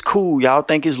think it's cool. Y'all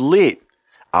think it's lit.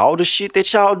 All the shit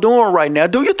that y'all doing right now,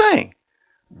 do your thing.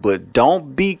 But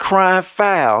don't be crying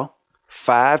foul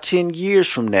 5-10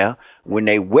 years from now when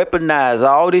they weaponize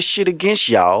all this shit against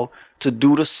y'all to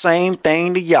do the same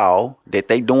thing to y'all that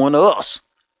they doing to us.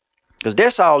 Because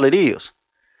that's all it is.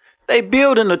 They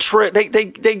building a trail. They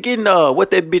getting what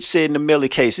that bitch said in the Melly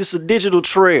case. It's a digital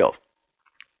trail.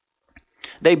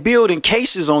 They building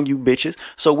cases on you bitches.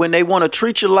 So when they want to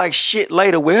treat you like shit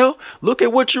later, well, look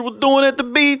at what you were doing at the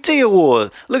BET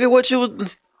Awards. Look at what you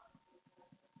was.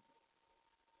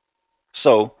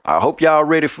 So I hope y'all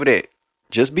ready for that.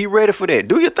 Just be ready for that.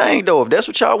 Do your thing though, if that's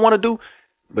what y'all want to do.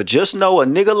 But just know a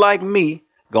nigga like me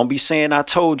gonna be saying I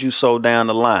told you so down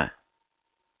the line.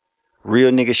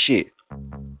 Real nigga shit.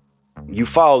 You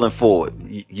falling for it.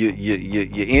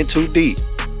 You're in too deep.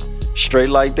 Straight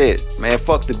like that. Man,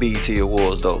 fuck the BET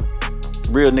Awards though.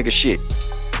 Real nigga shit.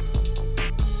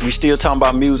 We still talking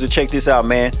about music. Check this out,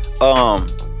 man.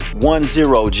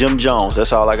 1-0 Jim Jones.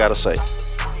 That's all I gotta say.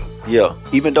 Yeah.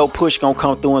 Even though Push gonna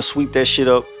come through and sweep that shit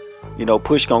up, you know,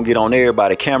 Push gonna get on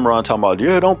everybody camera and talking about,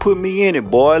 yeah, don't put me in it,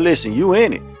 boy. Listen, you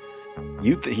in it.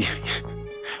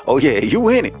 Oh yeah, you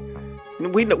in it.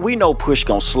 We know Push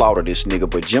gonna slaughter this nigga,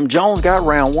 but Jim Jones got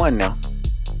round one now.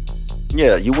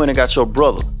 Yeah, you went and got your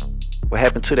brother. What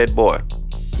happened to that boy?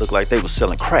 Looked like they was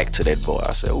selling crack to that boy.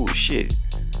 I said, oh shit.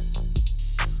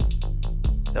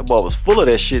 That boy was full of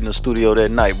that shit in the studio that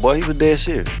night. Boy, he was dead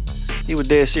serious. He was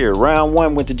dead serious. Round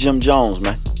one went to Jim Jones,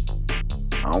 man.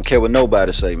 I don't care what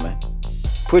nobody say, man.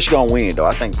 Push gonna win, though.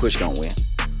 I think Push gonna win.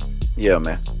 Yeah,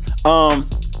 man.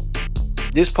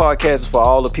 This podcast is for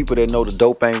all the people that know the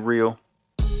dope ain't real.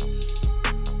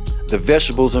 The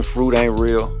vegetables and fruit ain't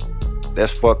real.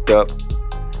 That's fucked up.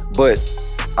 But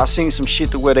I seen some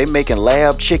shit to where they making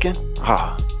lab chicken.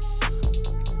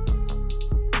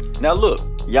 Now look,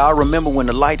 y'all remember when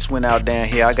the lights went out down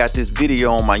here? I got this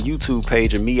video on my YouTube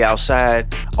page of me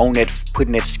outside on that,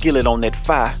 putting that skillet on that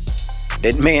fire.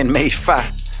 That man-made fire.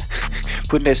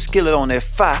 Putting that skillet on that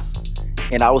fire.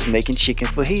 And I was making chicken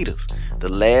fajitas. The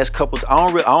last couple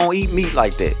I don't eat meat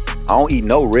like that. I don't eat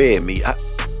no red meat.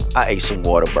 I ate some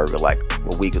Whataburger like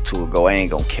a week or two ago. I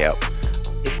ain't gonna cap.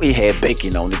 We had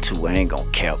bacon on it too. I ain't gonna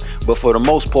cap. But for the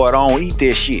most part, I don't eat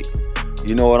that shit.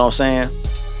 You know what I'm saying?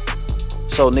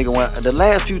 So nigga, when the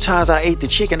last few times I ate the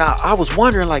chicken, I was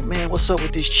wondering like, man, what's up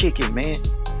with this chicken, man?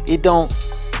 It don't.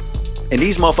 And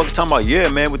these motherfuckers talking about, yeah,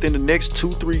 man, within the next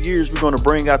 2-3 years, we're gonna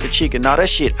bring out the chicken. Now that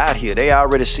shit out here. They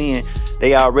already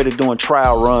doing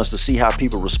trial runs to see how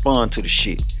people respond to the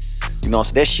shit. You know,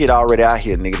 so that shit already out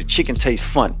here, nigga. The chicken tastes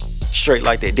funny. Straight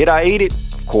like that. Did I eat it?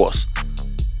 Of course.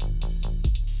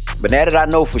 But now that I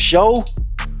know for sure,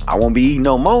 I won't be eating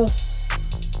no more.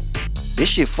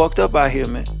 This shit fucked up out here,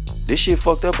 man. This shit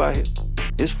fucked up out here.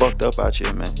 It's fucked up out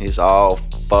here, man. It's all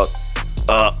fucked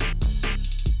up.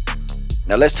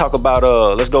 Now let's talk about,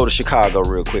 let's go to Chicago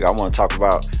real quick. I want to talk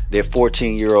about that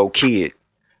 14-year-old kid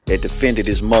that defended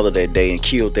his mother that day and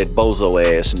killed that bozo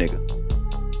ass nigga.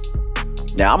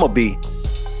 Now I'm gonna be,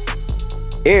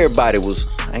 everybody was,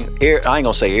 I ain't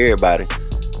gonna say everybody.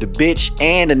 The bitch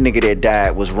and the nigga that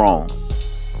died was wrong.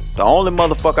 The only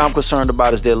motherfucker I'm concerned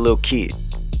about is that little kid.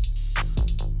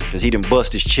 Cause he done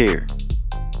bust his chair.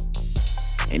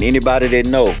 And anybody that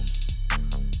know,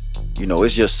 you know,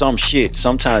 it's just some shit.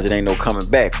 Sometimes it ain't no coming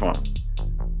back from.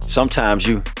 Sometimes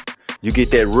you get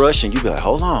that rush and you be like,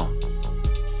 hold on.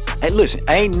 Hey, listen,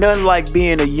 ain't nothing like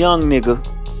being a young nigga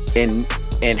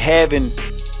and having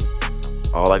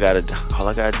all I gotta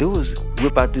do is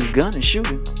whip out this gun and shoot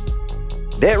him.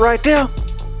 That right there.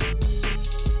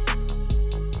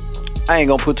 I ain't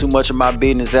gonna put too much of my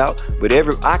business out, but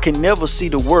I can never see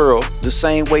the world the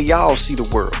same way y'all see the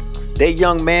world. That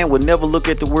young man would never look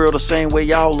at the world the same way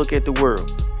y'all look at the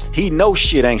world. He knows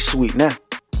shit ain't sweet now.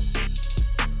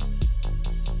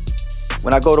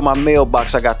 When I go to my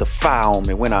mailbox, I got the fire on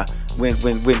me. When I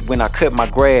cut my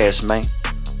grass, man,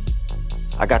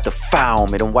 I got the fire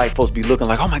on me. Them white folks be looking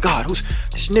like, oh my God,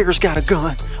 this nigger's got a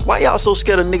gun. Why y'all so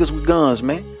scared of niggas with guns,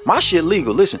 man? My shit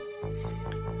legal. Listen,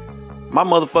 my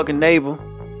motherfucking neighbor,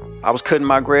 I was cutting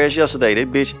my grass yesterday.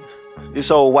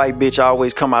 This old white bitch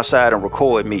always come outside and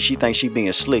record me. She thinks she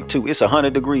being slick too. It's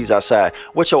 100 degrees outside.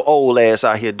 What your old ass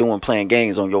out here doing playing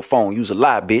games on your phone? You's a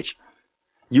lie, bitch.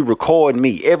 You record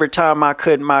me. Every time I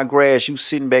cut my grass, you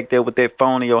sitting back there with that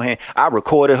phone in your hand. I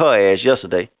recorded her ass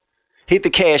yesterday. Hit the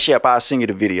Cash App, I'll send you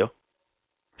the video.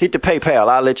 Hit the PayPal,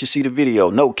 I'll let you see the video.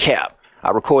 No cap.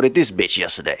 I recorded this bitch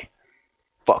yesterday.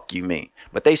 Fuck you mean.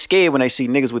 But they scared when they see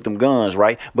niggas with them guns,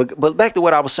 right? But back to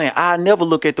what I was saying. I never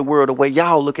look at the world the way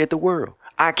y'all look at the world.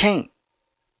 I can't.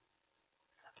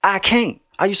 I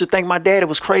used to think my daddy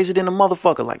was crazy than a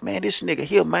motherfucker. Like, man, this nigga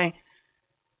here, man,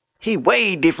 he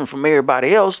way different from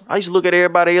everybody else. I used to look at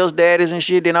everybody else daddies and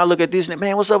shit. Then I look at this nigga.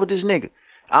 Man, what's up with this nigga?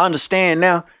 I understand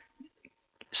now.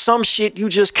 Some shit you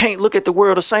just can't look at the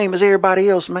world the same as everybody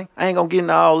else, man. I ain't gonna get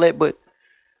into all that, but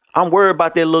I'm worried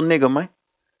about that little nigga, man.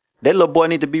 That little boy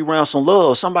need to be around some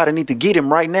love. Somebody need to get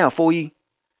him right now before he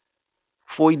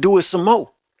do it some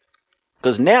more.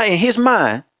 Because now in his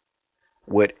mind,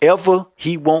 whatever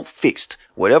he want fixed,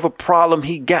 whatever problem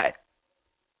he got,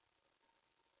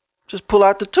 just pull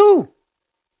out the tool.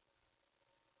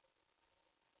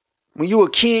 When you a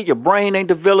kid, your brain ain't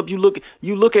developed. You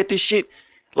look at this shit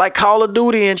like Call of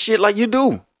Duty and shit like you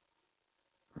do.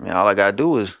 Man, all I gotta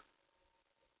do is,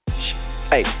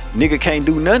 hey, nigga can't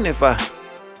do nothing if I.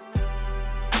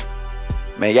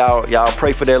 Man, y'all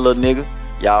pray for that little nigga.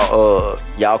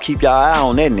 Y'all keep y'all eye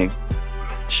on that nigga.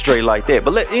 Straight like that.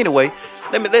 But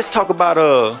let's talk about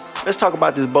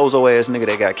this bozo ass nigga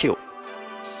that got killed.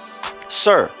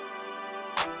 Sir,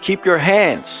 keep your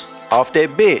hands off that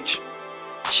bitch.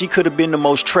 She could have been the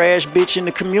most trash bitch in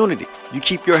the community. You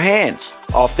keep your hands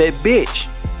off that bitch.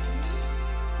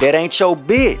 That ain't your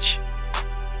bitch.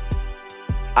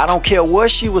 I don't care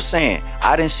what she was saying.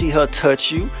 I didn't see her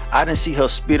touch you. I didn't see her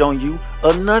spit on you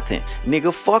or nothing.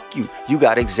 Nigga, fuck you. You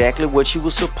got exactly what you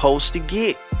were supposed to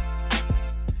get.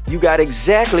 You got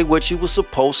exactly what you were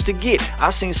supposed to get. I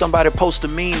seen somebody post a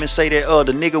meme and say that,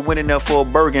 the nigga went in there for a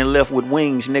burger and left with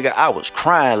wings. Nigga, I was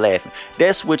crying laughing.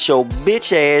 That's what your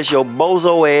bitch ass, your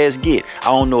bozo ass get. I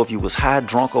don't know if you was high,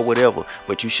 drunk or whatever,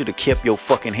 but you should have kept your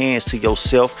fucking hands to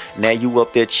yourself. Now you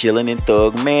up there chilling in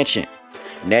Thug Mansion.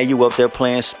 Now you up there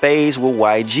playing spades with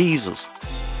white Jesus.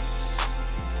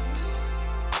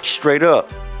 Straight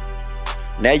up.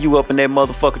 Now you up in that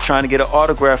motherfucker trying to get an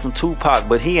autograph from Tupac,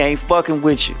 but he ain't fucking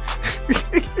with you.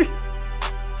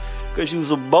 Cause you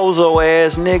was a bozo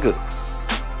ass nigga.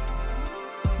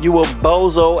 You a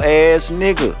bozo ass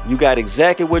nigga. You got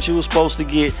exactly what you was supposed to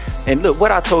get. And look,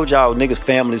 what I told y'all, niggas'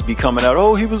 families be coming out,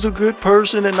 oh, he was a good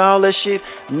person and all that shit.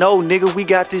 No, nigga, we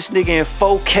got this nigga in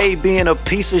 4K being a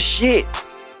piece of shit.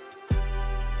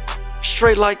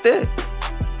 Straight like that.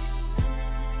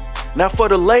 Now for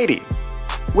the lady,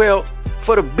 well,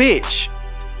 for the bitch,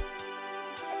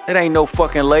 it ain't no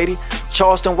fucking lady.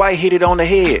 Charleston White hit it on the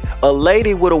head. A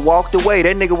lady would have walked away.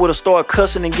 That nigga would have started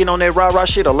cussing and getting on that rah-rah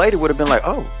shit. A lady would have been like,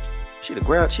 oh, she'd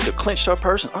have clenched her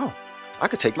person. Oh, I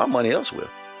could take my money elsewhere.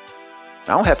 I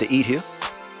don't have to eat here.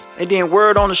 And then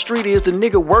word on the street is the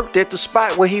nigga worked at the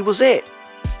spot where he was at.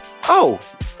 Oh,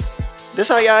 this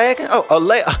how y'all acting? Oh,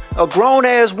 a grown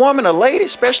ass woman, a lady,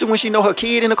 especially when she know her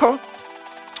kid in the car.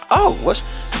 Oh,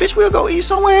 bitch, we'll go eat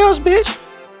somewhere else, bitch.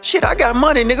 Shit, I got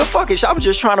money, nigga. Fuck it. I was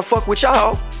just trying to fuck with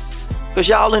y'all. Cause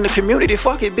y'all in the community.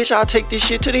 Fuck it, bitch. I'll take this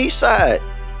shit to the east side.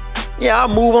 Yeah, I'll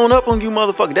move on up on you,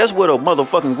 motherfucker. That's what a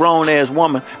motherfucking grown ass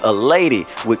woman, a lady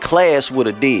with class would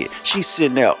have did. She's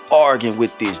sitting there arguing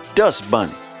with this dust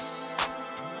bunny.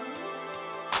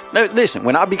 Now, listen,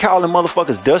 when I be calling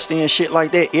motherfuckers dusty and shit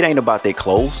like that, it ain't about their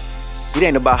clothes. It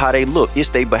ain't about how they look. It's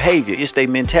their behavior. It's their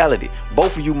mentality.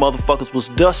 Both of you motherfuckers was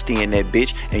dusty in that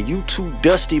bitch. And you two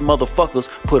dusty motherfuckers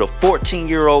put a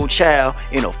 14-year-old child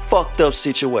in a fucked up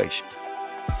situation.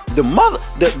 The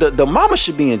mama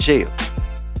should be in jail.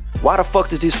 Why the fuck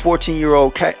does this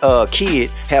 14-year-old kid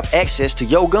have access to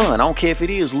your gun? I don't care if it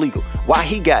is legal. Why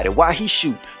he got it? Why he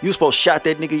shoot? You supposed to shot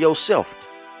that nigga yourself.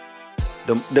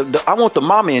 I want the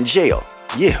mama in jail.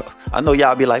 Yeah, I know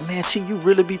y'all be like, man, T, you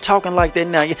really be talking like that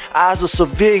now. I's a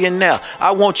civilian now.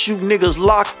 I want you niggas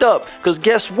locked up. Cause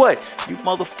guess what? You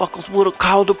motherfuckers would have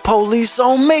called the police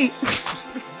on me.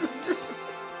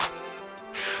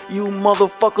 You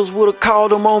motherfuckers would have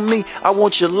called them on me. I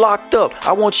want you locked up.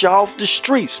 I want you off the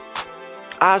streets.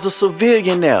 I was a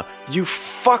civilian now. You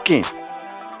fucking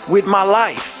with my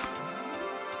life.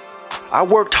 I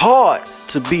worked hard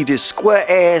to be this square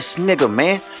ass nigga,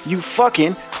 man. You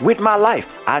fucking with my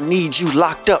life. I need you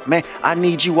locked up, man. I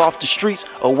need you off the streets,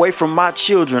 away from my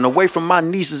children, away from my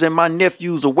nieces and my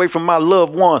nephews, away from my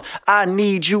loved ones. I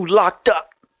need you locked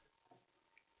up.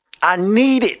 I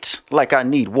need it like I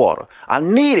need water. I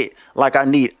need it like I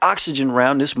need oxygen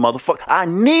around this motherfucker. I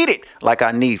need it like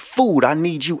I need food. I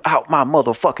need you out my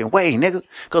motherfucking way, nigga.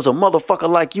 Cause a motherfucker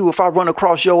like you, if I run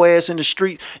across your ass in the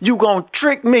street, you gonna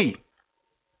trick me.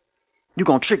 You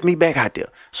gonna trick me back out there.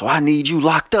 So I need you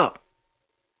locked up.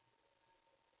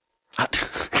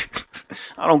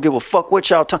 I don't give a fuck what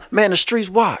y'all talking. Man, the streets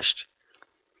washed.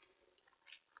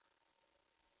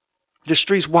 The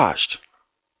streets washed.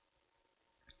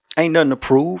 Ain't nothing to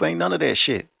prove. Ain't none of that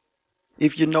shit.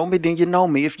 If you know me, then you know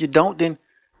me. If you don't, then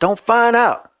don't find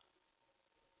out.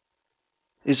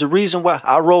 It's a reason why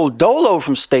I roll dolo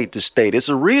from state to state. It's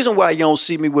a reason why you don't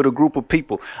see me with a group of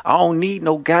people. I don't need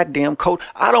no goddamn code.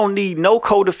 I don't need no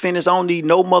co-defendants. I don't need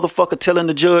no motherfucker telling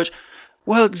the judge,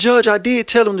 well, judge, I did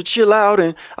tell him to chill out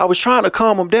and I was trying to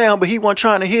calm him down, but he wasn't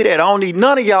trying to hear that. I don't need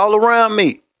none of y'all around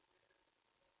me.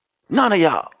 None of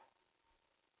y'all.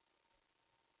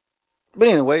 But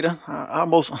anyway, I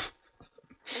almost,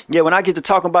 yeah, when I get to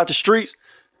talking about the streets,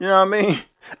 you know what I mean?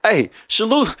 Hey,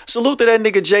 salute to that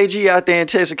nigga JG out there in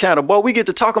Texarkana. Boy, we get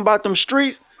to talking about them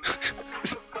streets.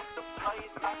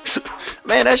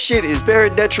 Man, that shit is very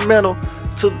detrimental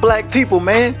to black people,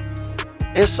 man.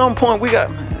 At some point, we got,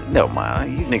 never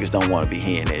mind. You niggas don't want to be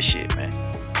hearing that shit, man.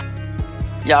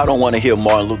 Y'all don't want to hear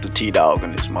Martin Luther T. Dog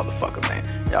and this motherfucker, man.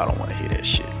 Y'all don't want to hear that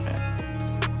shit, man.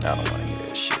 Y'all don't want to hear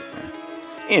that shit, man.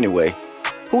 Anyway,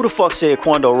 who the fuck said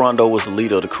Quando Rondo was the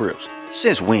leader of the Crips?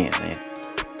 Since when, man?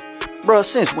 Bruh,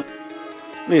 since when?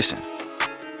 Listen.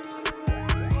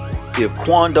 If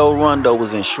Quando Rondo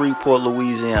was in Shreveport,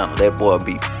 Louisiana, that boy would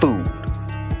be food.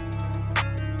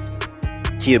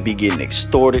 He'll be getting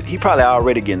extorted. He probably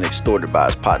already getting extorted by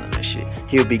his partners and shit.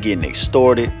 He'll be getting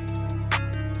extorted.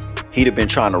 He'd have been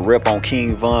trying to rep on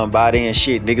King Von by then and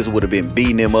shit. Niggas would have been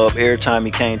beating him up every time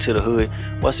he came to the hood.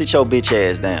 Well, sit your bitch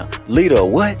ass down. Leader of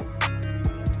what?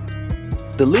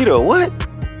 The leader of what?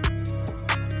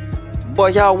 Boy,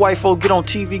 y'all white folk get on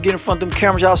TV, get in front of them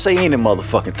cameras, y'all say any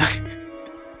motherfucking thing.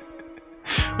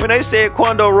 When they said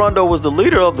Quando Rondo was the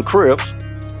leader of the Crips,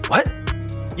 what?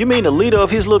 You mean the leader of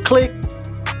his little clique?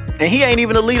 And he ain't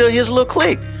even the leader of his little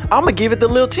clique. I'ma give it to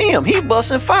Lil Tim. He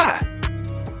busting fire.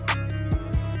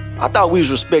 I thought we was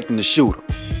respecting the shooter.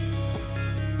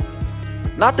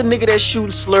 Not the nigga that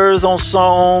shooting slurs on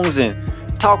songs and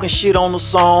talking shit on the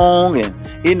song and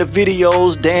in the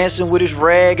videos dancing with his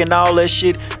rag and all that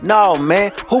shit. No,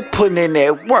 man. Who putting in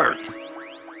that work?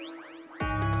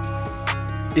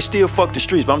 It still fuck the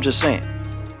streets, but I'm just saying.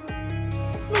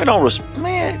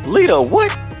 Man, leader,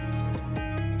 what?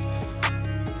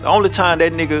 The only time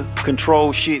that nigga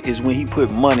control shit is when he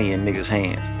put money in niggas'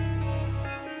 hands.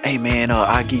 Hey man,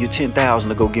 I'll give you 10,000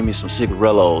 to go give me some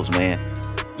cigarillos, man.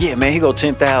 Yeah, man, he go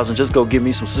 10,000, just go give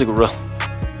me some cigarillos.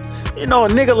 You know, a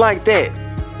nigga like that.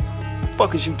 What the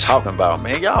fuck is you talking about,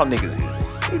 man? You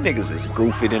niggas is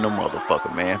goofy than a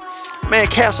motherfucker, man. Man,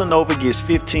 Casanova gets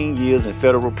 15 years in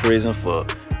federal prison for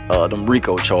them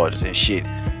RICO charges and shit.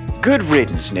 Good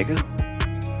riddance, nigga.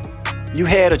 You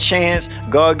had a chance.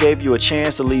 God gave you a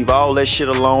chance to leave all that shit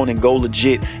alone and go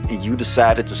legit, and you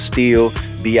decided to still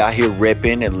be out here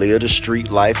repping and live the street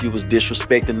life. You was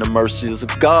disrespecting the mercies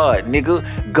of God,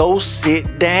 nigga. Go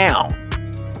sit down.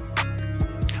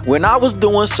 When I was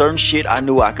doing certain shit, I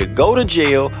knew I could go to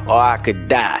jail or I could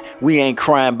die. We ain't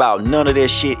crying about none of that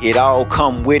shit. It all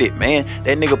come with it, man.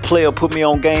 That nigga player put me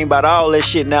on game about all that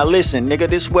shit. Now listen, nigga,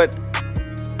 this what...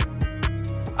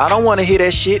 I don't want to hear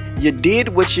that shit. You did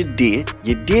what you did.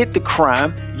 You did the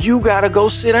crime. You gotta go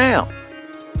sit down.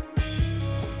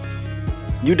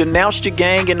 You denounced your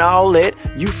gang and all that.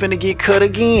 You finna get cut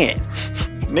again.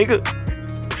 Nigga,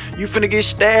 you finna get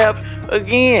stabbed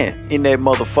again in that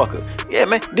motherfucker. Yeah,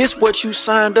 man, this what you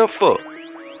signed up for.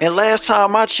 And last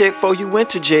time I checked before you went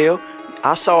to jail,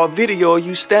 I saw a video of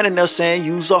you standing there saying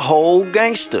you's a whole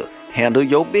gangster. Handle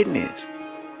your business.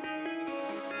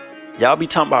 Y'all be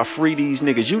talking about free these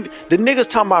niggas. The niggas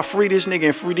talking about free this nigga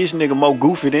and free this nigga more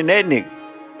goofy than that nigga.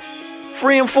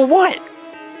 Free him for what?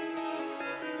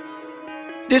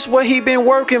 This what he been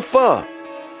working for.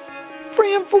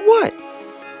 Free him for what?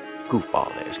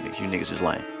 Goofball ass niggas. You niggas is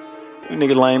lame. You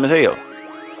niggas lame as hell.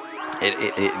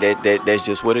 That's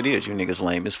just what it is. You niggas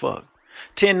lame as fuck.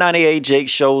 1098 Jake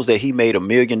shows that he made $1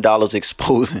 million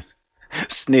exposing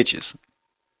snitches.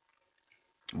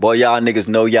 Boy, y'all niggas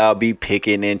know y'all be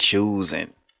picking and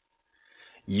choosing.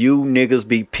 You niggas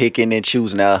be picking and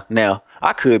choosing. Now,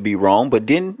 I could be wrong, but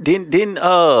didn't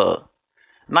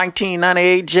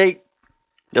 1998 Jake,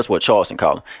 that's what Charleston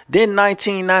called him. Didn't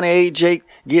 1998 Jake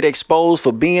get exposed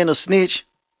for being a snitch?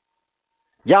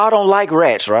 Y'all don't like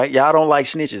rats, right? Y'all don't like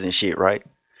snitches and shit, right?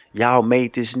 Y'all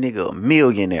made this nigga a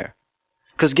millionaire.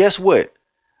 Cause guess what?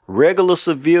 Regular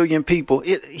civilian people,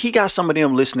 he got some of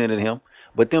them listening to him,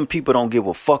 but them people don't give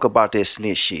a fuck about that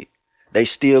snitch shit. They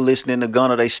still listening to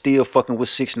Gunna. They still fucking with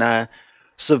 6ix9ine.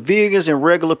 Civilians and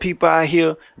regular people out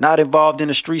here not involved in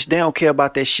the streets, they don't care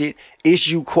about that shit. It's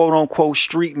you quote unquote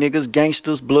street niggas,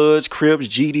 gangsters, bloods, crips,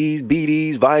 GDs,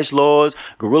 BDs, vice lords,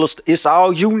 gorillas. It's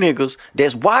all you niggas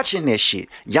that's watching that shit.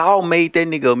 Y'all made that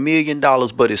nigga $1 million,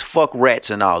 but it's fuck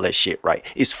rats and all that shit, right?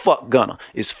 It's fuck Gunna.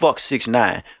 It's fuck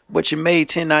 6ix9ine. But you made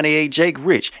 1098 Jake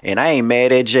rich, and I ain't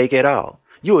mad at Jake at all.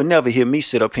 You will never hear me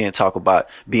sit up here and talk about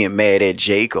being mad at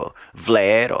Jake or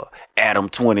Vlad or Adam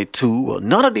 22 or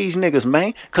none of these niggas,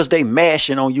 man, because they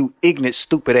mashing on you ignorant,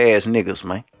 stupid ass niggas,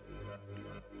 man.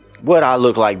 What I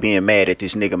look like being mad at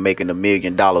this nigga making $1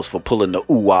 million for pulling the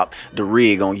ooh-wop, the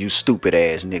rig on you stupid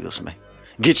ass niggas, man.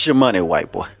 Get your money,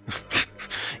 white boy.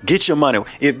 Get your money.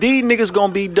 If these niggas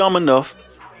gonna be dumb enough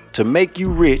to make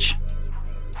you rich,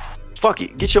 fuck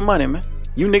it, get your money, man.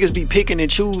 You niggas be picking and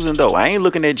choosing though. I ain't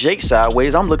looking at Jake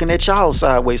sideways. I'm looking at y'all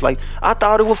sideways. Like, I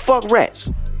thought it was fuck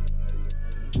rats.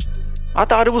 I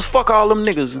thought it was fuck all them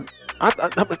niggas.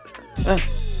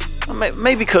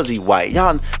 Maybe because he white.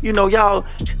 Y'all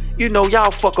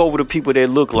fuck over the people that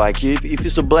look like you. If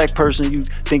it's a black person, you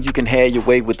think you can have your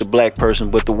way with the black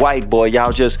person. But the white boy,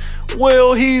 y'all just,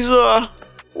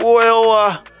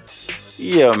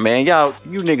 yeah, man,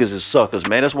 you niggas is suckers,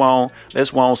 man. That's why I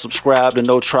don't subscribe to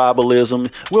no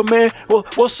tribalism. Well, man,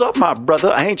 what's up, my brother?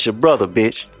 I ain't your brother,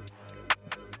 bitch.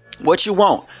 What you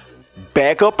want?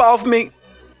 Back up off me.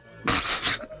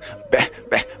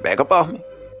 back up off me.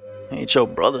 I ain't your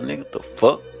brother, nigga. The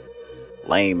fuck?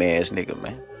 Lame ass nigga,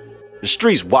 man. The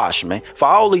streets wash, man. For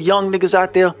all the young niggas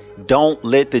out there, don't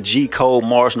let the G code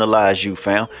marginalize you,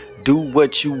 fam. Do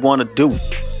what you want to do.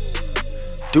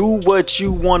 Do what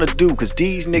you want to do, because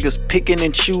these niggas picking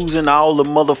and choosing all the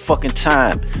motherfucking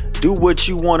time. Do what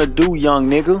you want to do, young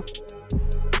nigga.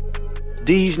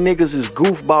 These niggas is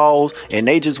goofballs, and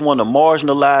they just want to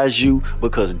marginalize you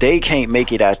because they can't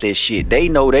make it out that shit. They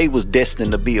know they was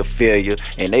destined to be a failure,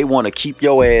 and they want to keep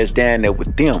your ass down there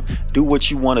with them. Do what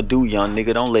you want to do, young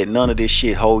nigga. Don't let none of this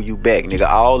shit hold you back, nigga.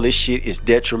 All this shit is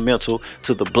detrimental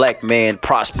to the black man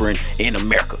prospering in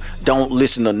America. Don't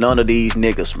listen to none of these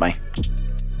niggas, man.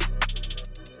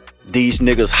 These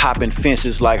niggas hopping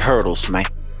fences like hurdles, man.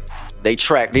 They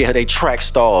track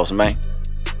stars, man.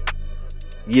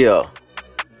 Yeah.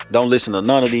 Don't listen to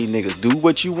none of these niggas. Do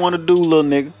what you want to do, little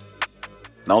nigga.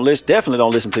 Definitely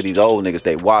don't listen to these old niggas.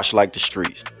 They wash like the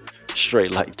streets.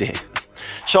 Straight like that.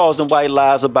 Charleston White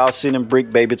lies about sending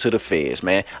Brick Baby to the feds,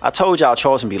 man. I told y'all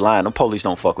Charleston be lying. The police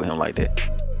don't fuck with him like that.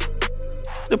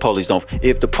 The police don't.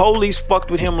 If the police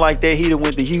fucked with him like that, he'd have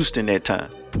went to Houston that time.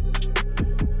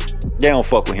 They don't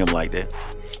fuck with him like that.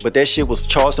 But that shit was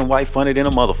Charleston White funny than a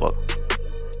motherfucker.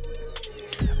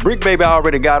 Brick Baby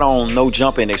already got on No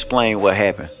Jump and explained what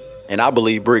happened. And I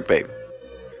believe Brick Baby.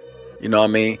 You know what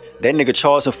I mean? That nigga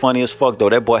Charleston funny as fuck though.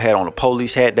 That boy had on a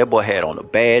police hat. That boy had on a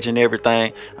badge and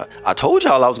everything. I told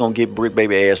y'all I was gonna get Brick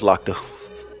Baby ass locked up.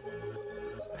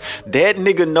 That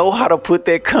nigga know how to put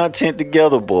that content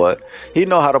together, boy. He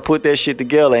know how to put that shit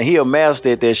together, and he a master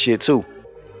at that shit too.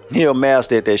 He a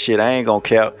master at that shit. I ain't gonna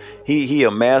cap. He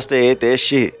a master at that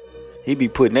shit. He be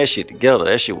putting that shit together.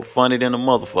 That shit was funny than a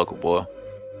motherfucker, boy.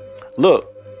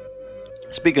 Look,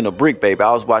 speaking of Brick Baby,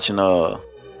 I was watching a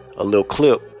little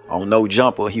clip on No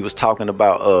Jumper. He was talking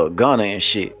about Gunna and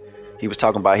shit. He was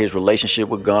talking about his relationship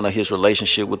with Gunna, his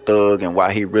relationship with Thug, and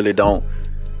why he really don't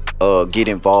get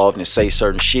involved and say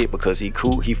certain shit because he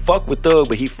cool. He fuck with Thug,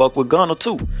 but he fuck with Gunna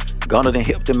too. Gunna done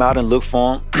helped him out and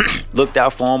looked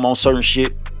out for him on certain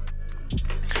shit.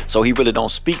 So he really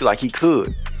don't speak like he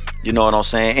could. You know what I'm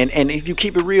saying? And if you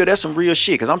keep it real, that's some real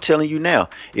shit. Cause I'm telling you now,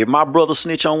 if my brother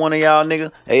snitch on one of y'all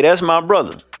nigga, hey, that's my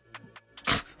brother.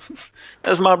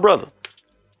 That's my brother.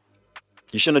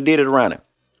 You shouldn't have did it around him.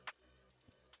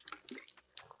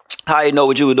 How you know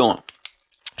what you were doing?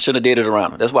 Shouldn't have did it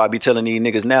around him. That's why I be telling these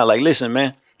niggas now, like, listen,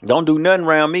 man, don't do nothing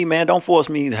around me, man. Don't force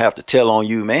me to have to tell on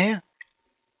you, man.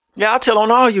 Yeah, I'll tell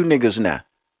on all you niggas now.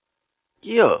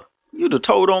 Yeah, you'd have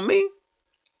told on me.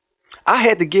 I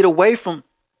had to get away from,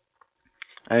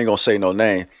 I ain't gonna say no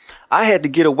name. I had to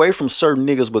get away from certain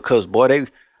niggas because, boy,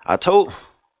 I told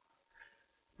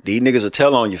these niggas will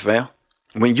tell on you, fam.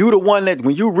 When you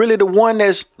really the one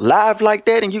that's live like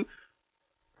that, and you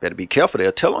better be careful.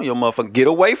 They'll tell on your motherfucker, get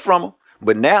away from them.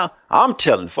 But now I'm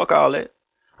telling, fuck all that.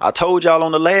 I told y'all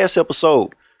on the last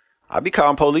episode, I be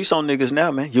calling police on niggas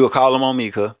now, man. You'll call them on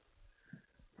me, cuz.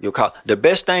 You'll call. The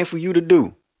best thing for you to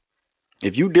do,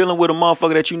 if you dealing with a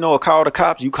motherfucker that you know will call the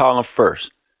cops, you call them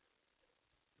first.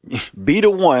 Be the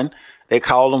one that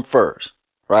call them first,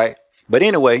 right? But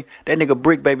anyway, that nigga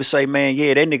Brick Baby say, man,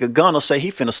 yeah, that nigga Gunner say he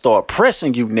finna start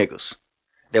pressing you niggas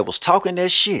that was talking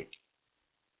that shit.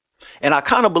 And I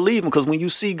kind of believe him, because when you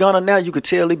see Gunner now, you could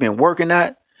tell he been working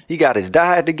out. He got his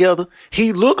diet together.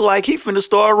 He look like he finna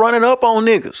start running up on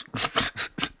niggas.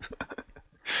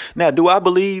 Now, do I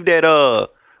believe that,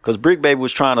 because Brick Baby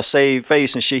was trying to save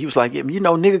face and shit. He was like, you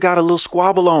know, nigga got a little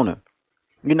squabble on him,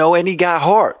 you know, and he got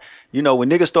heart. You know, when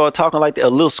niggas start talking like that, a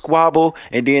little squabble,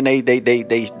 and then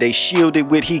they shield it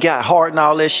with he got heart and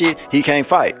all that shit, he can't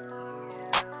fight.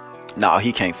 Nah,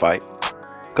 he can't fight.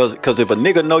 Cause if a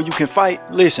nigga know you can fight,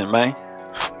 listen, man.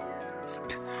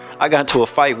 I got into a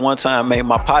fight one time, man.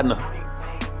 My partner,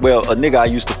 well, a nigga I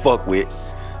used to fuck with,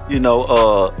 you know,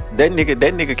 that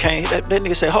nigga came, that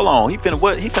nigga said, hold on, he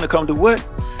finna come do what?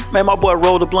 Man, my boy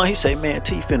rolled a blunt. He say, man,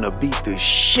 T finna beat the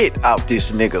shit out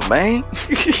this nigga, man.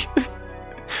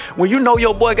 When you know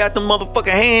your boy got them motherfucking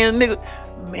hands,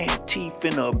 nigga, man, T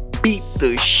finna beat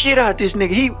the shit out this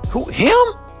nigga. Him?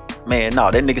 Man, no,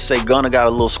 that nigga say Gunner got a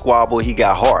little squabble. He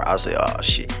got heart. I say, oh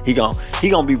shit, he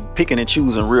gonna be picking and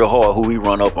choosing real hard who he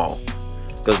run up on.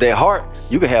 Cause that heart,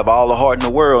 you can have all the heart in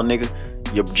the world, nigga.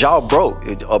 Your jaw broke.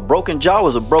 A broken jaw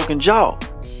is a broken jaw.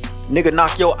 Nigga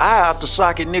knock your eye out the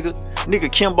socket, nigga.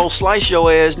 Nigga Kimbo slice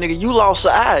your ass, nigga. You lost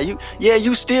an eye.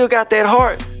 You still got that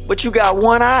heart, but you got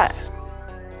one eye.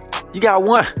 You got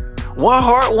one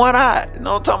heart, one eye. You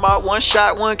know what I'm talking about? One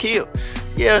shot, one kill.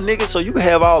 Yeah, nigga, so you can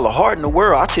have all the heart in the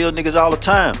world. I tell niggas all the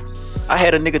time. I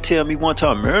had a nigga tell me one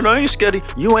time, man, I ain't scared.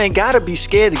 You ain't gotta be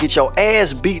scared to get your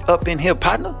ass beat up in here,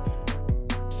 partner.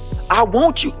 I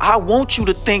want you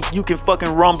to think you can fucking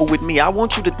rumble with me. I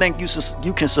want you to think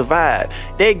you can survive.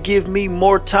 That give me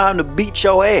more time to beat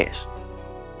your ass.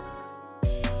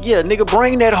 Yeah, nigga,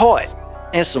 bring that heart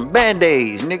and some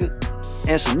band-aids, nigga.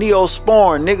 And some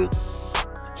Neosporin, nigga.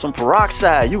 Some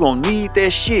peroxide. You gonna need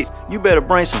that shit. You better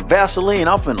bring some Vaseline.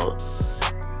 I'm finna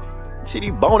see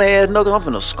these bone ass niggas. I'm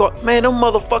finna scar. Man, them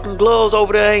motherfucking gloves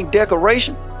over there ain't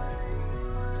decoration.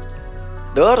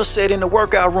 The other set in the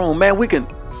workout room, man, we can.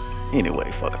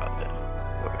 Anyway, fuck all that.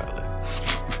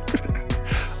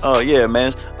 Oh yeah,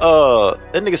 man.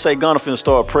 That nigga say Gunna finna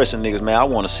start pressing niggas, man. I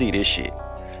wanna see this shit.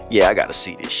 Yeah, I gotta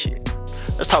see this shit.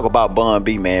 Let's talk about Bun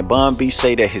B, man. Bun B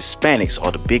say that Hispanics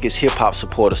are the biggest hip-hop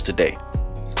supporters today.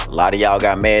 A lot of y'all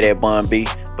got mad at Bun B,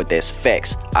 but that's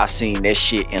facts. I seen that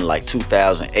shit in like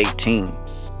 2018.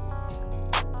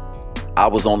 I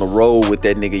was on the road with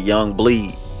that nigga Young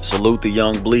Bleed. Salute the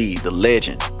Young Bleed, the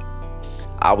legend.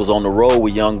 I was on the road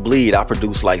with Young Bleed. I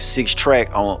produced like 6 tracks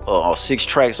on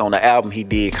the album he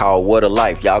did called What a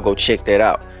Life. Y'all go check that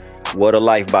out. What a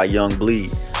Life by Young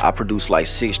Bleed. I produced like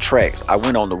 6 tracks. I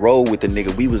went on the road with the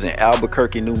nigga. We was in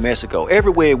Albuquerque, New Mexico.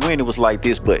 Everywhere it went, it was like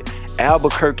this, but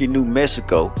Albuquerque, New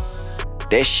Mexico,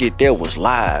 that shit there was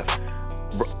live.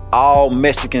 All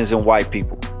Mexicans and white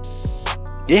people.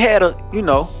 It had a, you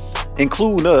know,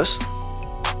 including us,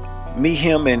 me,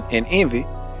 him, and Envy.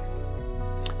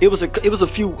 It was a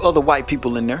few other white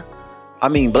people in there. I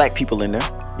mean, black people in there.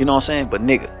 You know what I'm saying? But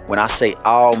nigga, when I say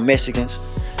all Mexicans,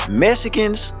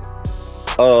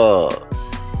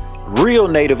 real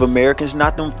Native Americans,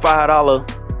 not them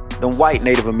 $5, them white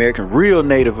Native American, real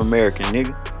Native American,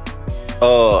 nigga.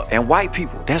 And white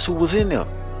people, that's who was in there.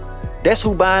 That's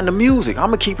who buying the music.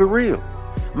 I'ma keep it real.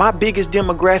 My biggest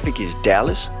demographic is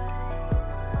Dallas,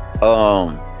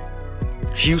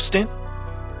 Houston.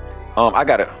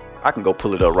 I can go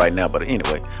pull it up right now, but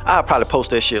anyway, I'll probably post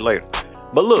that shit later.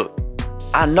 But look,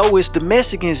 I know it's the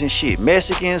Mexicans and shit.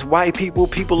 Mexicans, white people,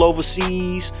 people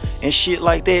overseas and shit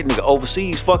like that. Nigga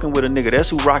overseas fucking with a nigga.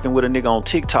 That's who rocking with a nigga on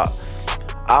TikTok.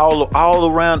 All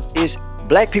around, it's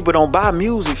black people don't buy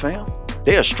music, fam.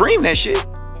 They'll stream that shit.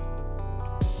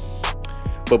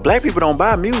 But black people don't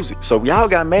buy music. So y'all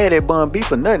got mad at Bun B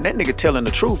for nothing. That nigga telling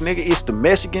the truth, nigga. It's the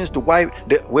Mexicans, the white,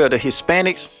 the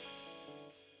Hispanics.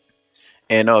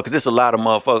 And cause it's a lot of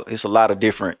motherfuckers, it's a lot of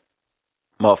different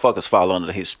motherfuckers fall under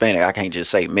the Hispanic. I can't just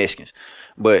say Mexicans.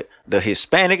 But the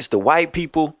Hispanics, the white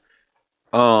people,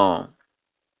 and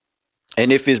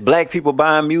if it's black people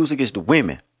buying music, it's the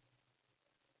women.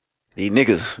 These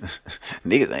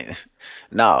niggas ain't.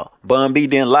 Nah, Bun B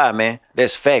didn't lie, man.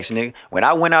 That's facts, nigga. When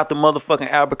I went out to motherfucking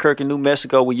Albuquerque, New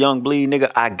Mexico with Young Bleed,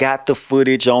 nigga, I got the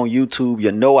footage on YouTube.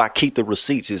 You know I keep the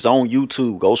receipts. It's on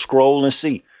YouTube. Go scroll and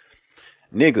see.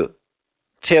 Nigga,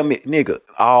 tell me, nigga,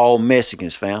 all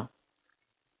Mexicans, fam.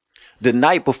 The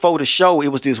night before the show, it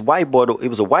was this white boy. It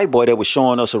was a white boy that was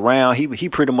showing us around. He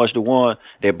pretty much the one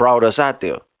that brought us out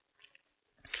there.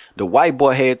 The white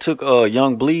boy had took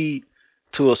Young Bleed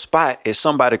to a spot at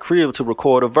somebody's crib to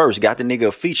record a verse. Got the nigga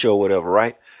a feature or whatever,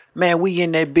 right? Man, we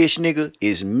in that bitch, nigga.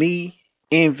 It's me,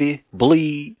 Envy,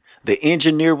 Bleed. The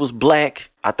engineer was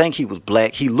black. I think he was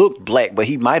black. He looked black, but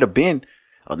he might have been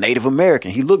a Native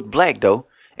American. He looked black, though.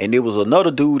 And there was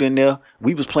another dude in there.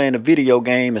 We was playing a video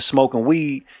game and smoking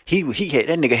weed. He had,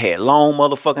 that nigga had long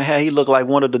motherfucking hair. He looked like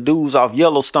one of the dudes off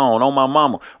Yellowstone on my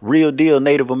mama. Real deal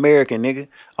Native American, nigga,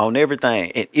 on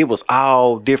everything. And it was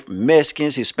all different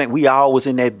Mexicans, Hispanic. We all was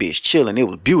in that bitch chilling. It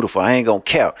was beautiful. I ain't gonna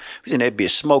cap. We was in that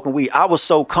bitch smoking weed. I was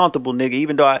so comfortable, nigga,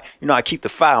 even though I keep the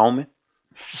fire on me.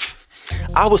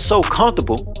 I was so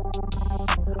comfortable.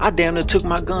 I damn near took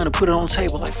my gun and put it on the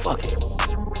table like, fuck it.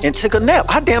 And took a nap.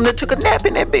 I damn near took a nap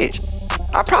in that bitch.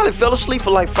 I probably fell asleep for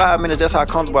like 5 minutes. That's how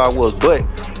comfortable I was. But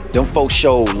them folks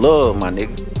showed love, my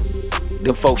nigga.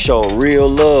 Them folks showed real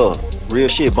love. Real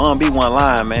shit. Bun B one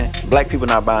line, man. Black people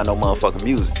not buying no motherfucking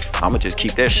music. I'ma just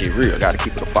keep that shit real. Gotta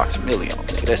keep it a Fox a million,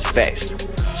 nigga. That's facts.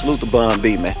 Salute to Bun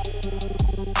B, man.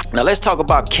 Now let's talk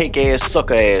about cake ass,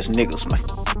 sucker ass niggas, man.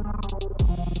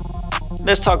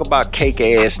 Let's talk about cake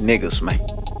ass niggas, man.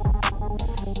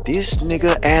 This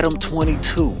nigga Adam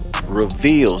 22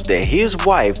 reveals that his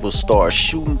wife will start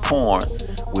shooting porn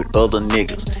with other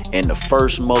niggas, and the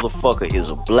first motherfucker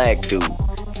is a black dude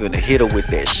finna hit her with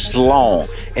that schlong.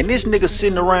 And this nigga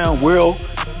sitting around, well,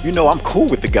 I'm cool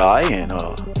with the guy, and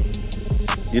I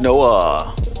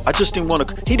just didn't want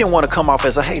to. He didn't want to come off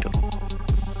as a hater.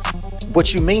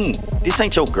 What you mean? This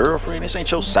ain't your girlfriend. This ain't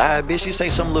your side bitch. This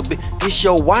ain't some little bit. This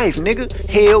your wife, nigga.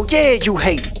 Hell yeah, you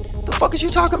hate. The fuck is you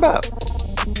talking about?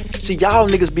 See, y'all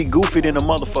niggas be goofy than a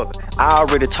motherfucker. I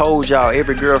already told y'all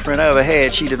every girlfriend I ever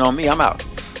had cheated on me. I'm out.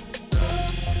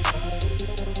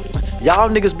 Y'all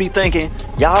niggas be thinking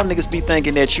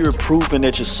that you're proving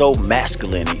that you're so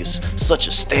masculine and you're such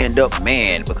a stand-up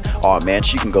man. Oh man,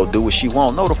 she can go do what she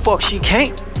want. No, the fuck she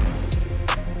can't.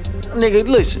 Nigga,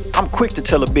 listen, I'm quick to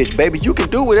tell a bitch, baby, you can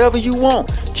do whatever you want,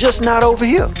 just not over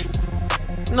here.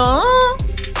 No.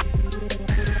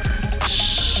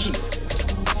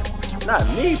 Not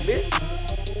me, bitch.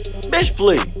 Bitch,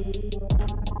 please.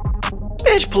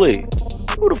 Bitch, please.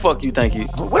 Who the fuck you think you?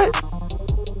 What?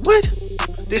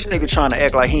 This nigga trying to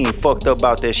act like he ain't fucked up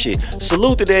about that shit.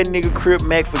 Salute to that nigga Crip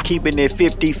Mac for keeping that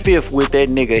 55th with that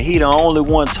nigga. He the only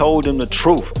one told him the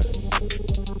truth.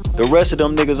 The rest of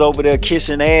them niggas over there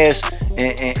kissing ass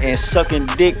and sucking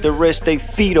dick. The rest they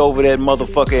feet over that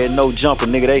motherfucker at no jumper,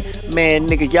 nigga.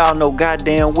 Nigga, y'all know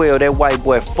goddamn well that white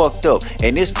boy fucked up.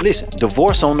 And listen,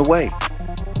 divorce on the way.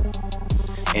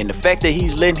 And the fact that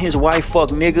he's letting his wife fuck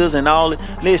niggas and all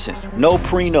that, listen, no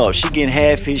prenup. She getting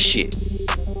half his shit.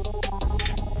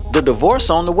 The divorce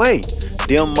on the way.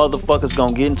 Them motherfuckers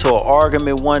gonna get into an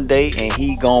argument one day and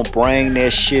he gonna bring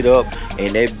that shit up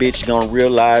and that bitch gonna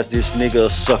realize this nigga a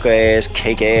sucker ass,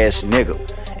 cake ass nigga.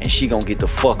 And she gonna get the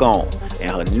fuck on.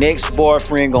 And her next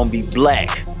boyfriend gonna be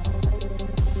black.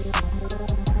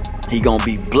 He gonna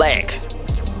be black.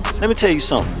 Let me tell you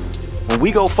something. When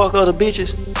we go fuck other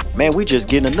bitches, man, we just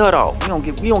getting a nut off. We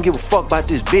don't give a fuck about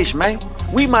this bitch, man.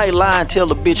 We might lie and tell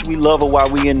the bitch we love her while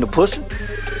we in the pussy.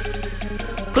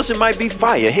 Pussy might be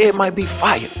fire, head might be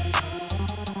fire.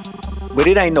 But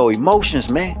it ain't no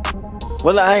emotions, man.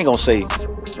 Well, I ain't gonna say,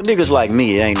 niggas like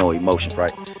me, it ain't no emotions,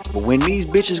 right? But when these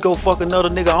bitches go fuck another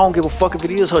nigga, I don't give a fuck if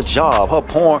it is her job, her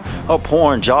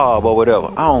porn job or whatever.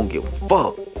 I don't give a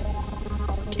fuck.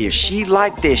 If she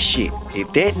like that shit,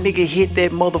 if that nigga hit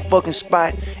that motherfucking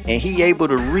spot and he able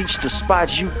to reach the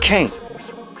spots you can't,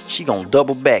 she gonna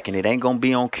double back and it ain't gonna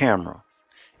be on camera.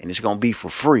 And it's gonna be for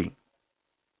free.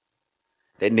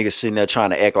 That nigga sitting there trying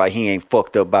to act like he ain't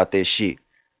fucked up about that shit.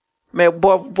 Man,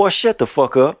 boy, shut the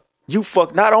fuck up.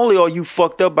 Not only are you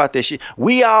fucked up about that shit,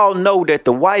 we all know that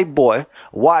the white boy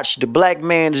watched the black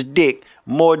man's dick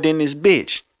more than his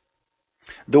bitch.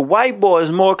 The white boy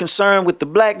is more concerned with the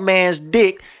black man's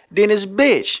dick than his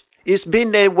bitch. It's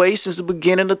been that way since the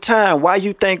beginning of time. Why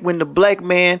you think when the black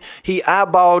man, he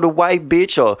eyeballed the white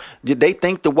bitch, or did they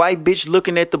think the white bitch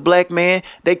looking at the black man,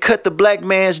 they cut the black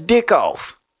man's dick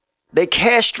off? They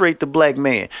castrate the black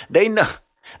man. They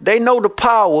know the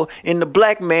power in the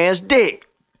black man's dick.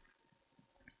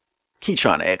 He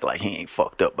trying to act like he ain't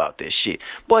fucked up about this shit.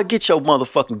 Boy, get your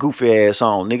motherfucking goofy ass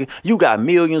on, nigga. You got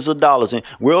millions of dollars and,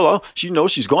 well, she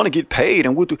knows she's going to get paid.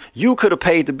 And you could have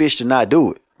paid the bitch to not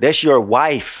do it. That's your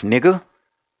wife, nigga.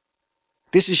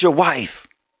 This is your wife.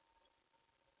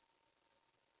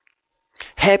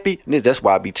 That's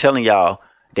why I be telling y'all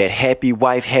that happy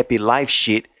wife, happy life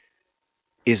shit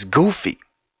is goofy.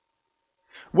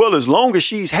 Well, as long as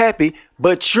she's happy,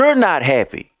 but you're not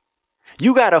happy.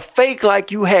 You gotta fake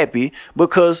like you happy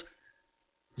because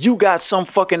you got some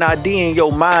fucking idea in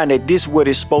your mind that this what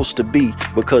it's supposed to be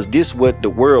because this what the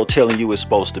world telling you it's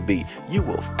supposed to be. You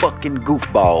a fucking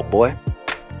goofball, boy.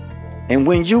 And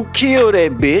when you kill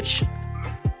that bitch,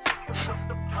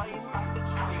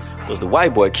 because the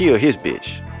white boy killed his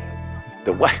bitch.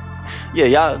 The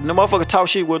motherfucker talk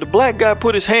shit. Well, the black guy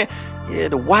put his hand. Yeah,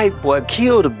 the white boy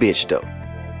killed the bitch though.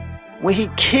 When he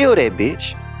killed that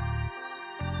bitch,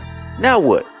 now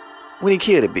what? When he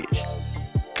killed the bitch?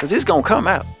 Cause it's gonna come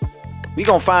out. We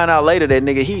gonna find out later that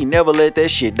nigga, he never let that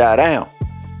shit die down.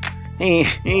 He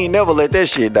ain't never let that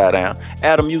shit die down.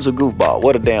 Adam, you's a goofball.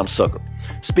 What a damn sucker.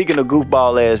 Speaking of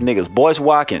goofball ass niggas, Boyce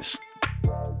Watkins.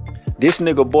 This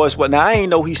nigga Boyce Watkins. Now I ain't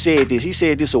know he said this. He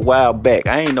said this a while back.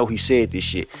 I ain't know he said this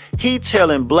shit. He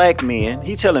telling black men,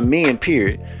 he telling men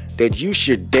period, that you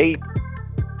should date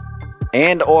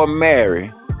and or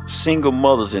marry single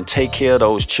mothers and take care of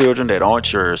those children that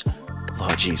aren't yours.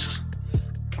 Lord Jesus.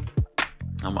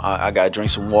 I gotta drink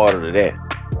some water to that.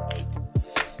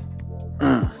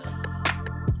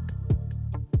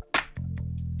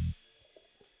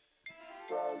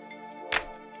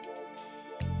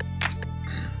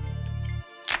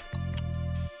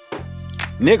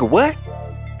 Nigga, what?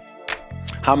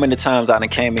 How many times I done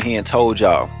came in here and told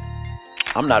y'all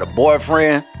I'm not a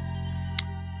boyfriend,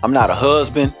 I'm not a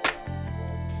husband,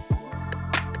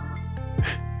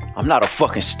 I'm not a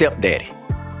fucking stepdaddy.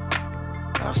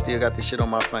 I still got this shit on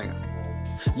my finger.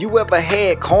 You ever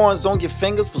had corns on your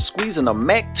fingers for squeezing a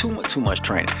Mac? Too much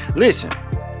training. Listen,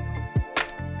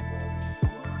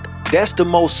 that's the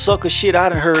most sucker shit I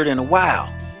done heard in a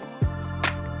while.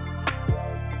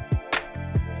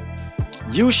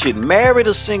 You should marry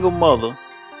the single mother.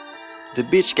 The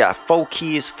bitch got 4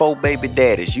 kids, 4 baby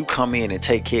daddies. You come in and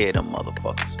take care of them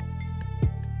motherfuckers.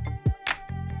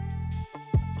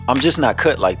 I'm just not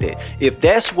cut like that. If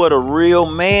that's what a real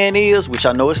man is, which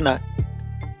I know it's not,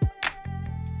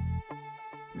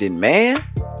 then man,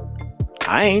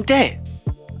 I ain't that.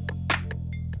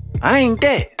 I ain't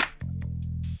that.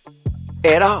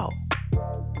 At all.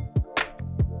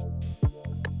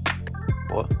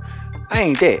 Boy, I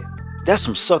ain't that. That's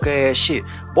some sucker ass shit.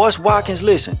 Boyce Watkins,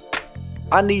 listen.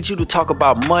 I need you to talk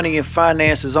about money and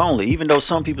finances only. Even though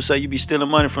some people say you be stealing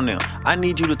money from them. I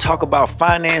need you to talk about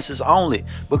finances only.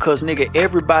 Because nigga,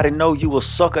 everybody know you a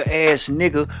sucker ass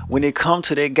nigga when it come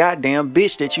to that goddamn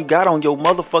bitch that you got on your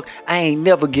motherfucker. I ain't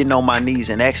never getting on my knees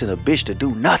and asking a bitch to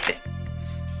do nothing.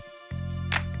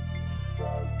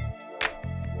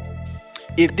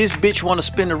 If this bitch wanna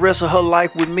spend the rest of her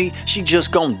life with me, she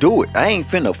just gonna do it. I ain't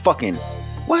finna fucking,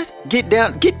 what? Get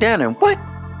down and what?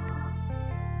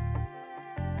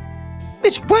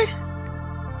 Bitch, what?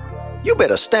 You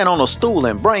better stand on a stool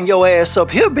and bring your ass up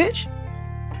here, bitch.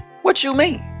 What you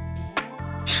mean?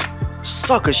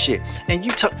 Sucker shit. And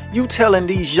you telling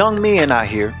these young men out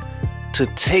here to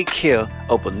take care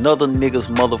of another nigga's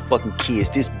motherfucking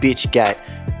kids. This bitch got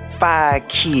 5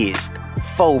 kids,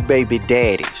 4 baby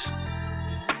daddies.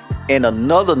 And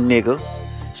another nigga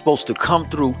supposed to come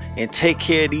through and take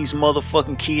care of these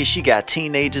motherfucking kids. She got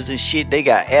teenagers and shit. They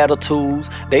got attitudes.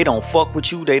 They don't fuck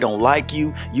with you. They don't like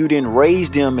you. You didn't raise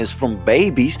them as from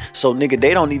babies. So nigga,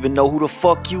 they don't even know who the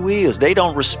fuck you is. They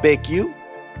don't respect you.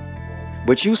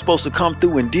 But you supposed to come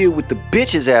through and deal with the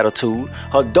bitch's attitude,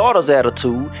 her daughter's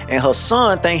attitude, and her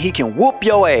son think he can whoop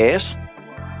your ass.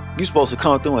 You supposed to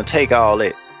come through and take all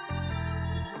that.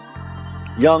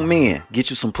 Young men, get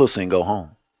you some pussy and go home.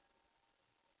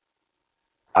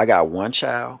 I got 1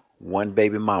 child, 1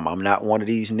 baby mama. I'm not one of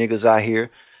these niggas out here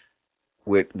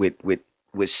with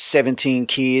 17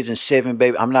 kids and 7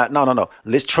 baby. I'm not. No.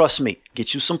 Let's trust me.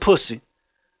 Get you some pussy.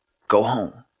 Go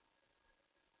home.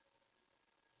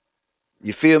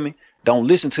 You feel me? Don't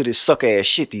listen to this sucker ass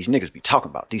shit these niggas be talking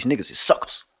about. These niggas is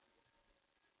suckers.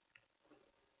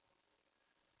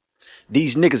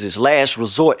 These niggas is last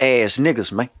resort ass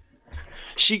niggas, man.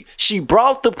 She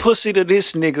brought the pussy to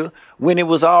this nigga when it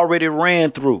was already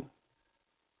ran through.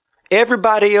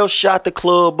 Everybody else shot the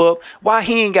club up. Why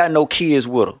he ain't got no kids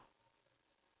with her?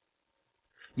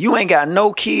 You ain't got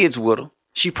no kids with her.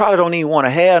 She probably don't even want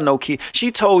to have no kids. She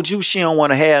told you she don't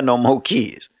want to have no more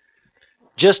kids.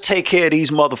 Just take care of these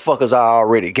motherfuckers I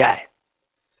already got.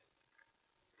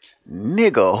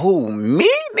 Nigga who? Me?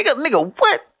 Nigga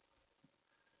what?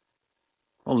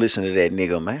 Don't listen to that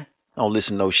nigga, man. Don't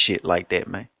listen to no shit like that,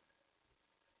 man.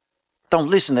 Don't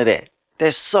listen to that.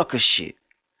 That sucker shit.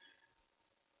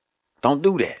 Don't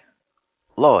do that.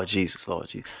 Lord Jesus.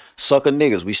 Sucker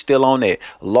niggas, we still on that.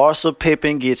 Larsa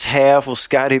Pippen gets half of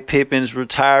Scottie Pippen's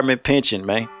retirement pension,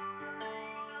 man.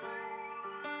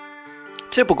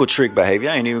 Typical trick behavior.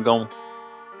 I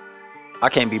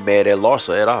can't be mad at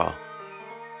Larsa at all.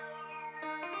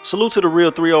 Salute to the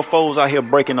real 304s out here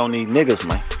breaking on these niggas,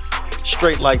 man.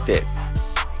 Straight like that.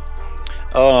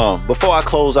 Before I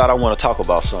close out, I want to talk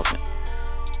about something.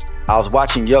 I was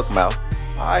watching Yuck Mouth.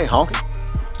 Alright, honky.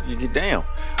 You get down.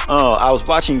 I was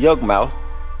watching Yuck Mouth,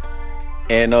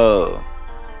 and that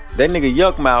nigga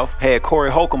Yuck Mouth had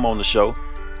Corey Holcomb on the show,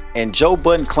 and Joe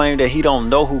Budden claimed that he don't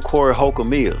know who Corey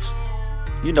Holcomb is.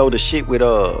 You know the shit with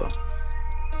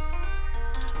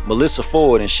Melissa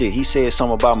Ford and shit. He said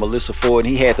something about Melissa Ford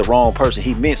and he had the wrong person.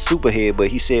 He meant Superhead, but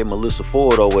he said Melissa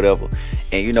Ford or whatever.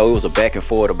 And you know, it was a back and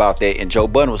forth about that. And Joe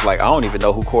Budden was like, I don't even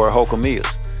know who Corey Holcomb is.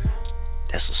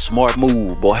 That's a smart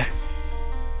move, boy.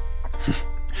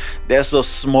 That's a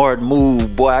smart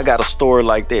move, boy. I got a story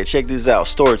like that. Check this out.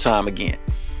 Story time again.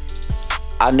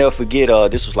 I'll never forget,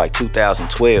 this was like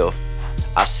 2012.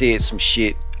 I said some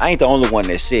shit. I ain't the only one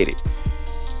that said it.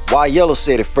 Why Yella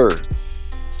said it first.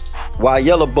 Why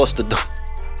Yella bust the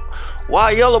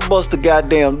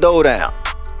goddamn door down.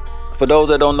 For those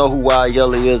that don't know who Wild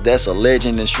Yella is, that's a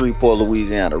legend in Shreveport,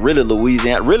 Louisiana. Really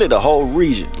the whole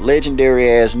region. Legendary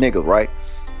ass nigga, right?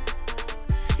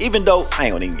 Even though I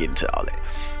ain't gonna even get into all that.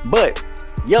 But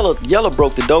Yella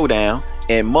broke the door down,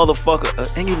 and motherfucker,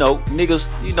 and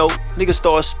niggas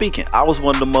started speaking. I was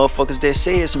one of the motherfuckers that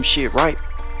said some shit, right?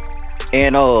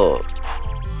 And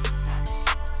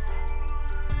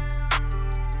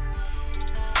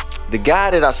the guy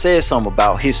that I said something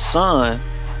about, his son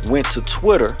went to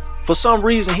Twitter. For some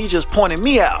reason, he just pointed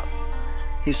me out.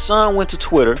 His son went to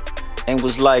Twitter and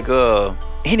was like,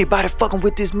 anybody fucking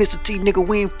with this Mr. T nigga,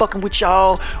 we ain't fucking with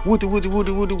y'all. Woody,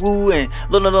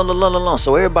 and la.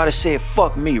 So everybody said,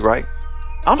 fuck me, right?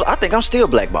 I think I'm still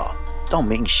blackballed. Don't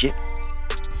mean shit.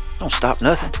 Don't stop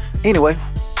nothing. Anyway,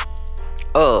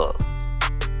 but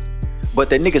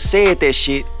that nigga said that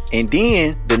shit, and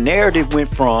then the narrative went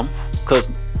from, cause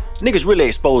niggas really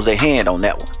exposed their hand on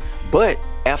that one. But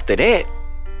after that,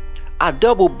 I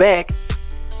doubled back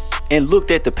and looked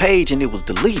at the page and it was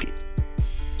deleted.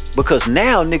 Because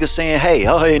now niggas saying, hey,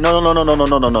 no.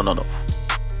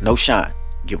 No shine.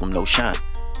 Give them no shine.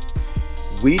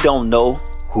 We don't know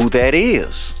who that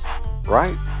is.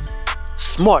 Right?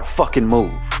 Smart fucking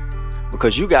move.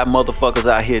 Because you got motherfuckers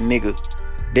out here, nigga.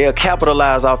 They'll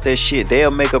capitalize off that shit.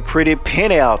 They'll make a pretty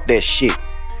penny off that shit.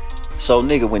 So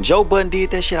nigga, when Joe Budden did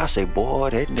that shit, I say,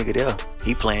 boy, that nigga there,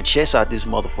 he playing chess out this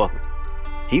motherfucker.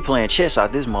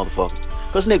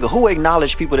 Cause nigga, who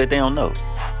acknowledge people that they don't know?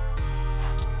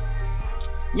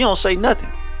 You don't say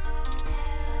nothing.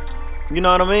 You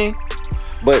know what I mean?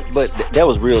 But that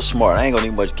was real smart. I ain't gonna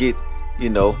even I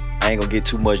ain't gonna get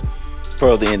too much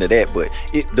further into that. But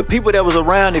the people that was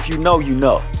around, if you know, you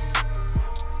know.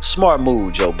 Smart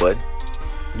move, Joe Budden.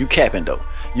 You capping though.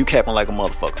 You capping like a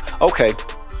motherfucker. Okay.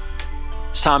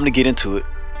 It's time to get into it.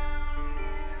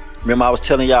 Remember I was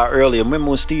telling y'all earlier, remember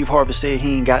when Steve Harvey said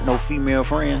he ain't got no female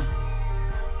friend?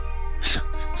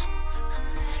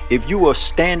 If you a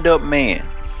stand-up man,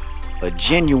 a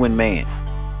genuine man,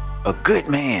 a good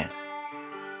man,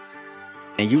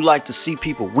 and you like to see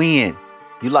people win,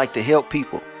 you like to help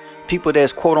people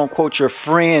that's quote-unquote your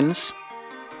friends,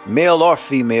 male or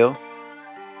female,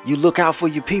 you look out for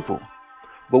your people.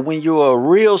 But when you're a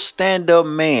real stand-up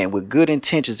man with good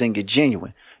intentions and you're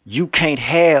genuine, you can't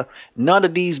have none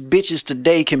of these bitches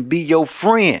today can be your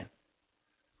friend.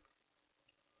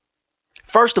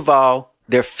 First of all,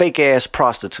 they're fake-ass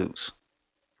prostitutes.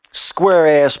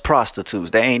 Square-ass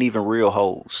prostitutes. They ain't even real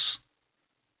hoes.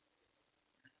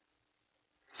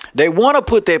 They want to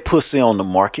put that pussy on the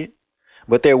market,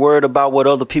 but they're worried about what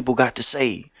other people got to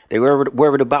say. They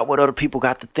worried about what other people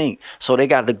got to think. So they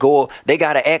got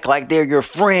to act like they're your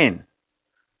friend.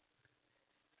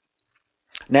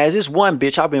 Now, is this one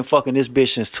bitch, I've been fucking this bitch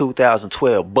since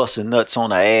 2012, busting nuts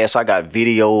on her ass. I got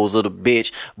videos of the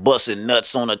bitch busting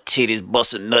nuts on her titties,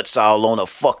 busting nuts all on her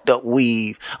fucked up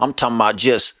weave. I'm talking about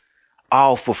just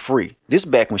all for free. This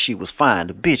back when she was fine.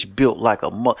 The bitch built like a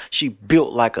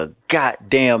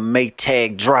goddamn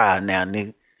Maytag drive now,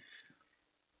 nigga.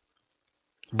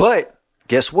 But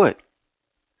guess what?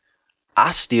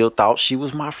 I still thought she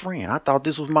was my friend. I thought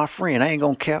this was my friend. I ain't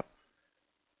gonna cap.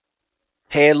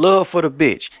 Had love for the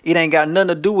bitch. It ain't got nothing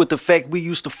to do with the fact we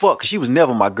used to fuck. Cause she was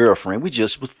never my girlfriend. We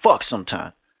just was fuck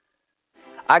sometime.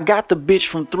 I got the bitch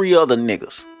from 3 other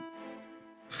niggas.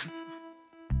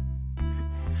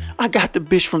 I got the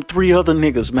bitch from 3 other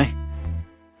niggas, man.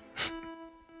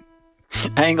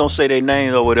 I ain't gonna say their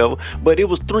names or whatever, but it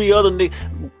was 3 other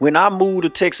niggas. When I moved to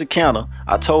Texarkana,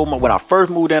 when I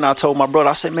first moved in, I told my brother,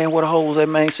 I said, man, what the hole is that,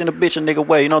 man? Send a bitch a nigga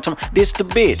away. You know what I'm talking about? This the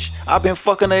bitch. I've been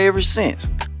fucking her ever since.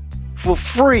 For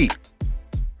free.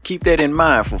 Keep that in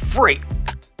mind, for free.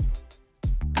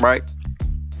 Right?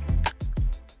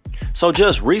 So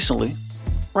just recently,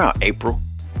 around April,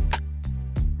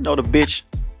 you know, the bitch,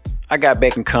 I got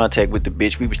back in contact with the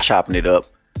bitch. We was chopping it up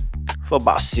for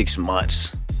about 6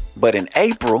 months. But in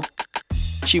April,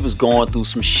 she was going through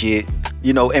some shit,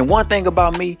 you know. And one thing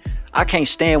about me, I can't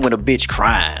stand when a bitch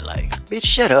crying. Like, bitch,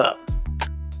 shut up.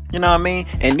 You know what I mean?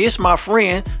 And this my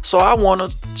friend, so I want to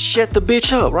shut the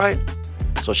bitch up, right?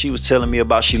 So she was telling me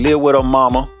about she lived with her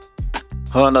mama.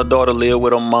 Her and her daughter lived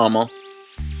with her mama.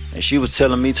 And she was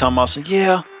telling me, talking about,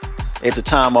 yeah. At the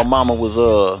time, her mama was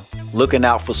looking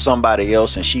out for somebody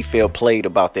else, and she felt played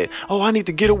about that. Oh, I need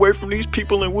to get away from these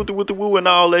people and woo and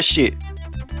all that shit.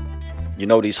 You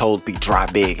know, these hoes be dry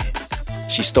begging.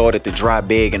 She started the dry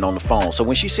begging on the phone. So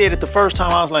when she said it the first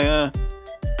time, I was like,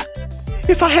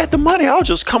 if I had the money, I'll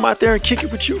just come out there and kick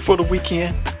it with you for the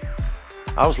weekend.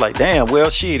 I was like, damn, well,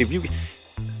 shit, if you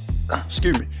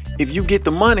get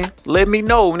the money, let me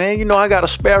know, man. You know, I got a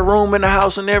spare room in the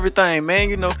house and everything, man.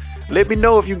 You know, let me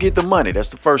know if you get the money. That's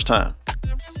the first time.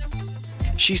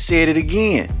 She said it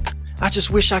again. I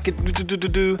just wish I could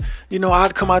you know,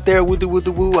 I'd come out there with the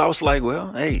woo. I was like,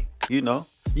 well, hey, you know,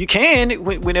 you can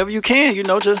whenever you can, you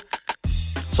know, just.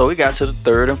 So we got to the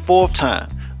 3rd and 4th time.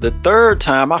 The 3rd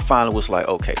time I finally was like,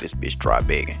 okay, this bitch dry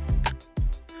begging.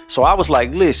 So I was like,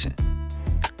 listen,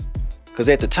 because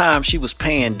at the time she was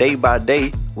paying day by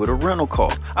day with a rental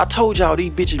car. I told y'all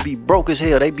these bitches be broke as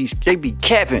hell. They be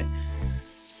capping.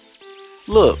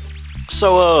 Look,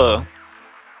 so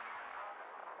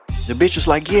the bitch was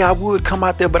like, yeah, I would come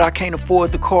out there, but I can't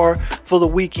afford the car for the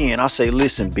weekend. I say,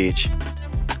 listen, bitch.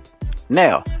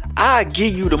 Now, I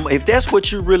give you if that's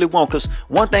what you really want, because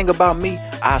one thing about me,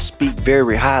 I speak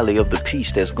very highly of the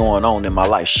peace that's going on in my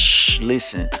life. Shh,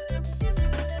 listen.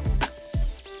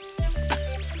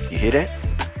 You hear that?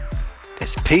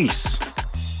 That's peace.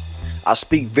 I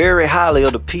speak very highly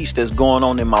of the peace that's going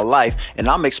on in my life, and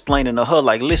I'm explaining to her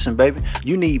like, listen, baby,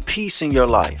 you need peace in your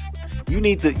life. You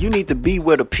need to be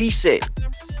where the peace at.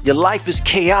 Your life is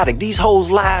chaotic. These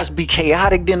hoes' lives be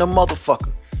chaotic than a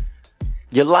motherfucker.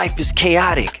 Your life is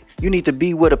chaotic. You need to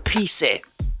be where the peace at.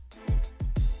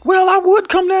 Well, I would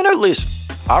come down there. Listen,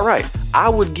 all right, I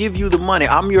would give you the money.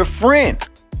 I'm your friend.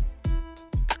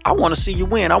 I want to see you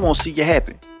win. I want to see you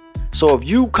happy. So if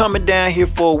you coming down here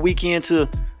for a weekend to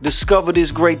discover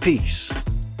this great peace,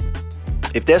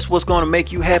 if that's what's going to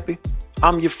make you happy,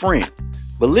 I'm your friend.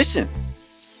 But listen,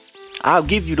 I'll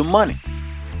give you the money,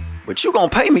 but you gonna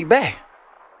pay me back.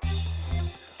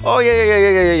 Oh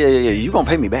yeah. You gonna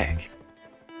pay me back,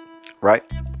 right?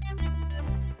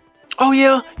 Oh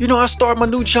yeah, you know I start my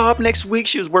new job next week.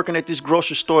 She was working at this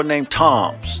grocery store named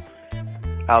Tom's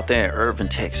out there in Irving,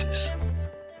 Texas.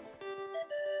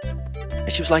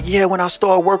 And she was like, yeah, when I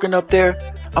start working up there,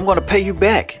 I'm gonna pay you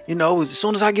back. You know, as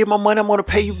soon as I get my money, I'm gonna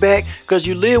pay you back, because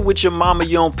you live with your mama,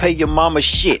 you don't pay your mama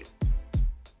shit.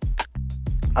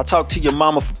 I talked to your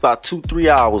mama for about 2-3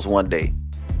 hours one day.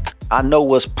 I know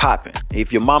what's popping.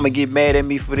 If your mama get mad at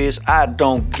me for this, I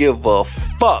don't give a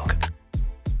fuck.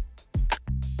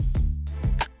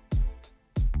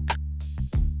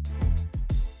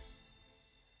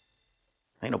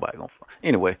 Ain't nobody gonna fuck.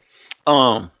 Anyway,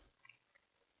 you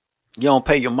don't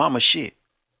pay your mama shit.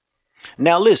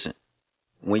 Now listen,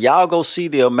 when y'all go see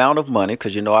the amount of money,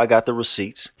 because you know I got the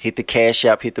receipts, hit the Cash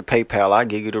App, hit the PayPal, I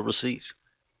give you the receipts.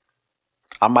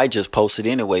 I might just post it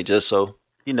anyway, just so,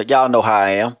 you know, y'all know how I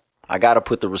am. I got to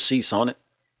put the receipts on it.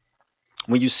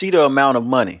 When you see the amount of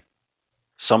money,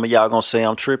 some of y'all going to say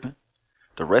I'm tripping.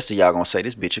 The rest of y'all going to say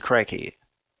this bitch a crackhead.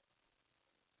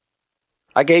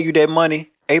 I gave you that money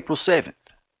April 7th.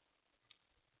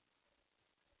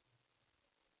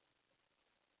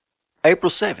 April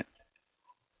 7th.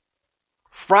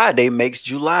 Friday makes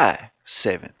July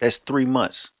 7th. That's 3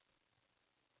 months.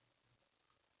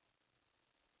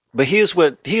 But here's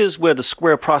where the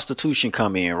square prostitution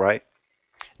come in, right?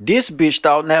 This bitch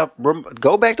thought, now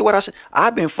go back to what I said.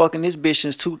 I've been fucking this bitch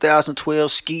since 2012,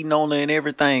 skeeting on her and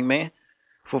everything, man,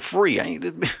 for free. I ain't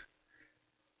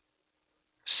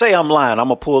say I'm lying. I'm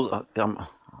gonna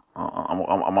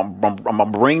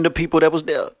bring the people that was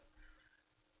there.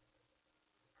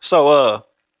 So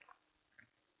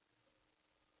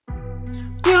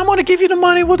Yeah, I'm gonna give you the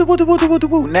money.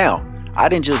 Now, I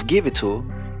didn't just give it to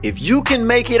her. If you can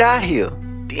make it out here,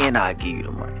 then I give you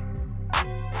the money.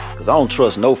 Cause I don't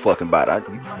trust no fucking body.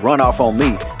 You run off on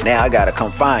me. Now I gotta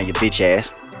come find you, bitch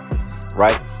ass.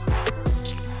 Right?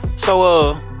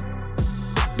 So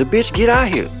the bitch get out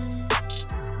here.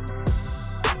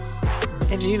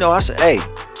 And you know, I said, hey,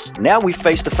 now we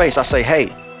face to face. I say,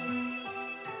 hey,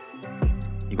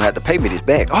 you gonna have to pay me this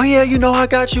back. Oh yeah, you know I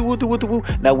got you.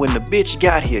 Now when the bitch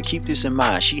got here, keep this in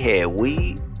mind. She had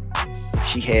weed.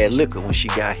 She had liquor when she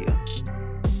got here.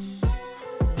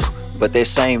 But that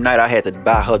same night I had to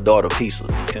buy her daughter pizza.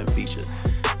 You couldn't feature.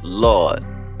 Lord.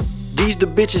 These the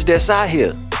bitches that's out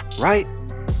here, right?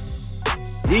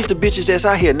 These the bitches that's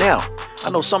out here now. I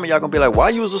know some of y'all gonna be like, why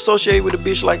you was associated with a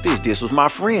bitch like this? This was my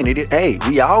friend. Hey,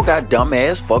 we all got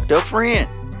dumbass, fucked up friend.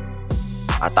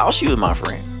 I thought she was my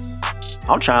friend.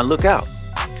 I'm trying to look out.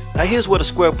 Now here's where the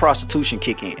square prostitution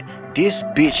kick in. This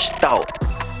bitch thought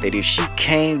that if she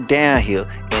came down here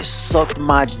and sucked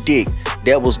my dick,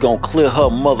 that was gonna clear her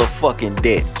motherfucking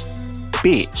debt.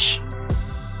 Bitch.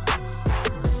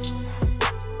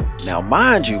 Now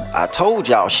mind you, I told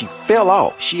y'all she fell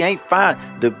off. She ain't fine.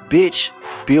 The bitch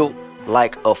built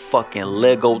like a fucking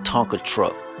Lego Tonka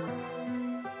truck.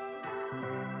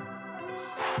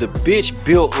 The bitch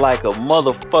built like a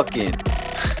motherfucking...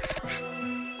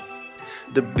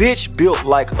 The bitch built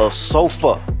like a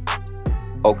sofa.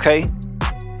 Okay?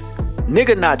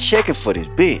 Nigga not checking for this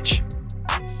bitch.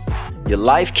 Your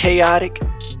life chaotic.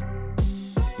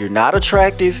 You're not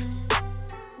attractive.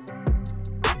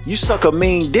 You suck a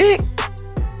mean dick.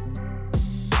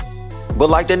 But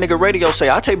like that nigga radio say,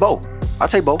 I take both.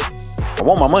 I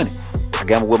want my money. I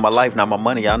gamble with my life, not my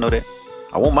money. Y'all know that.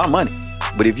 I want my money.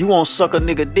 But if you want to suck a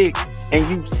nigga dick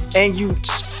and you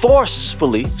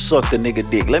forcefully suck the nigga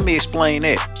dick, let me explain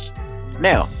that.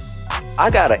 Now, I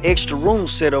got an extra room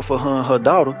set up for her and her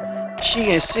daughter.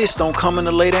 She insists on coming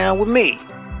to lay down with me.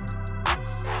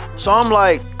 So I'm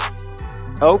like,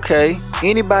 okay,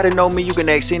 anybody know me, you can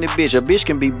ask any bitch. A bitch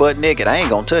can be butt naked. I ain't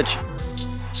gonna touch you.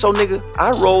 So nigga,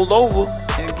 I rolled over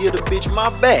and give the bitch my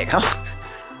back.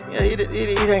 Yeah,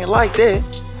 it ain't like that.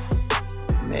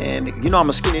 Man, you know I'm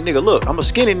a skinny nigga. Look, I'm a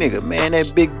skinny nigga. Man,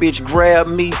 that big bitch grabbed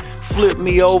me, flipped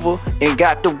me over, and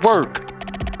got to work.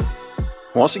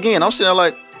 Once again, I'm sitting there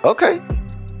like, okay,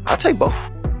 I'll take both.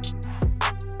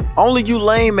 Only you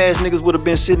lame ass niggas would have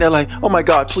been sitting there like, oh my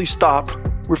God, please stop.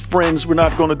 We're friends. We're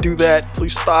not gonna do that.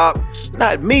 Please stop.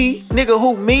 Not me. Nigga,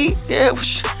 who? Me? Yeah,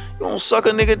 you don't suck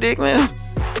a nigga dick, man.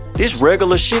 This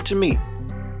regular shit to me.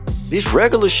 This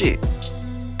regular shit.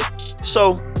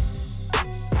 So,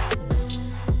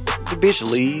 the bitch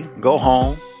leave, go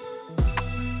home.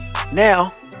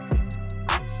 Now,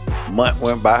 a month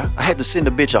went by. I had to send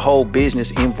the bitch a whole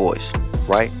business invoice,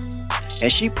 right?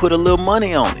 And she put a little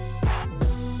money on it.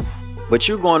 But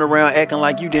you're going around acting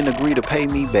like you didn't agree to pay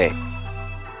me back.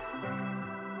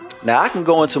 Now, I can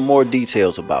go into more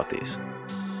details about this.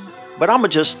 But I'm going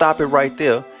to just stop it right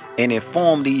there and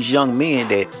inform these young men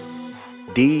that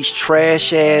these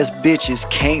trash ass bitches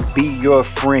can't be your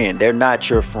friend. They're not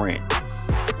your friend.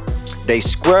 They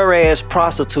square ass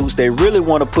prostitutes. They really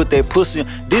want to put their pussy in.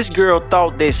 This girl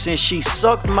thought that since she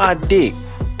sucked my dick,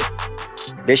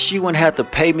 that she wouldn't have to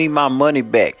pay me my money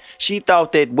back. She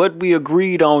thought that what we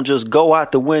agreed on just go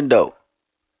out the window.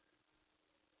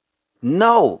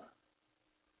 No,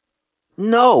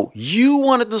 you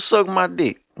wanted to suck my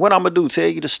dick. What I'm gonna do? Tell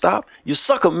you to stop? You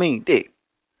suck a mean dick.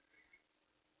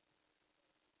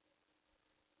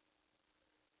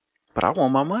 But I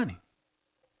want my money.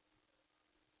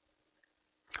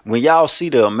 When y'all see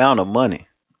the amount of money,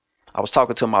 I was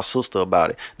talking to my sister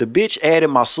about it. The bitch added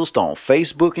my sister on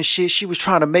Facebook and shit. She was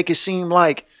trying to make it seem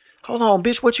like, hold on,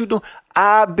 bitch, what you doing?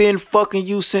 I've been fucking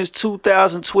you since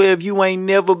 2012. You ain't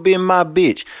never been my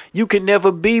bitch. You can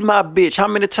never be my bitch. How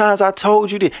many times I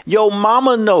told you this? Yo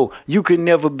mama know you can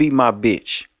never be my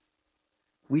bitch.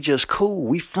 We just cool.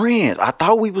 We friends. I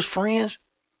thought we was friends.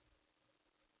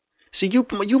 See, you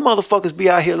motherfuckers be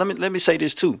out here. Let me say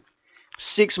this too.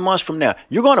 6 months from now,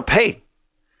 you're gonna pay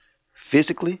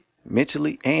physically,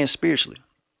 mentally, and spiritually.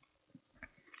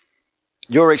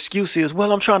 Your excuse is,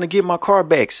 well, I'm trying to get my car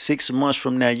back. 6 months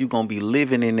from now, you're gonna be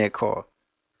living in that car.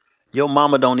 Your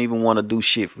mama don't even want to do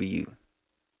shit for you.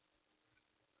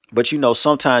 But you know,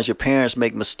 sometimes your parents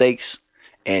make mistakes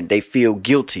and they feel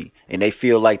guilty and they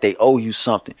feel like they owe you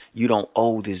something. You don't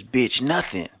owe this bitch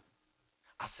nothing.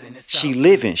 She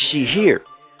living, she here.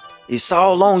 It's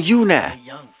all on you now.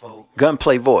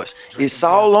 Gunplay voice. It's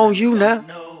all on you now.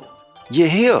 You're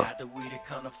here.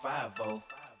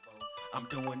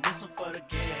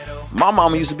 My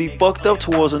mama used to be fucked up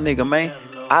towards a nigga, man.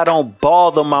 I don't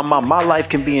bother my mama. My life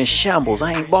can be in shambles.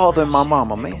 I ain't bothering my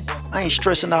mama, man. I ain't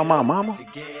stressing out my mama.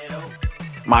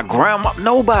 My grandma,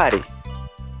 nobody.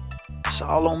 It's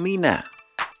all on me now.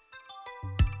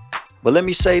 But let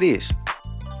me say this.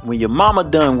 When your mama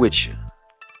done with you,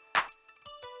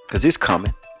 because it's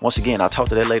coming. Once again, I talked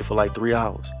to that lady for like 3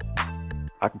 hours.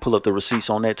 I can pull up the receipts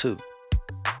on that too.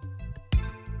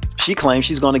 She claims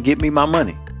she's going to get me my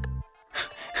money.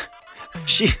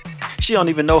 She don't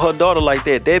even know her daughter like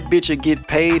that. That bitch will get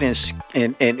paid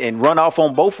and run off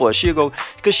on both of us. She'll go,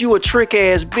 because you a trick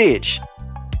ass bitch.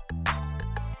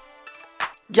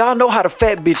 Y'all know how the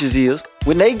fat bitches is.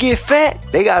 When they get fat,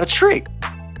 they got a trick.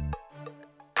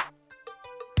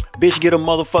 Bitch get a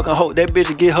motherfucking that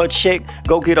bitch get her check,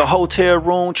 go get a hotel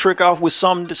room, trick off with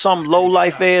some low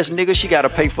life ass nigga. She gotta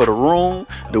pay for the room,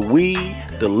 the weed,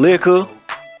 the liquor.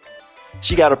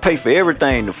 She gotta pay for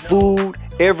everything, the food,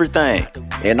 everything.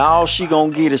 And all she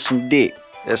gonna get is some dick.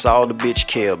 That's all the bitch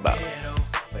care about.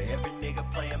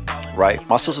 Right?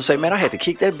 My sister say, man, I had to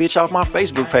kick that bitch off my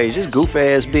Facebook page. This goof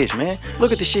ass bitch, man.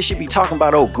 Look at the shit she be talking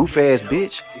about, old goof ass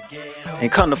bitch.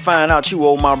 And come to find out you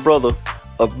owe my brother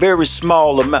a very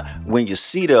small amount. When you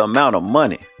see the amount of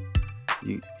money,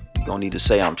 you gonna need to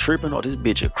say I'm tripping or this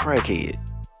bitch a crackhead.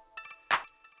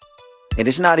 And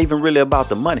it's not even really about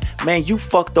the money. Man, you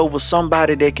fucked over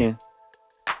somebody that can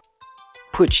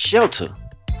put shelter,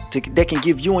 that can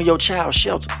give you and your child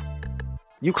shelter.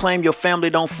 You claim your family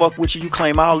don't fuck with you. You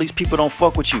claim all these people don't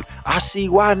fuck with you. I see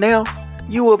why now.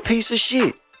 You a piece of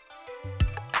shit.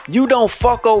 You don't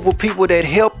fuck over people that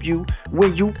help you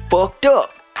when you fucked up.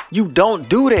 You don't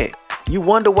do that. You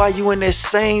wonder why you in that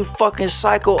same fucking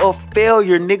cycle of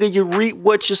failure, nigga. You reap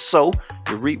what you sow.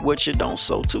 You reap what you don't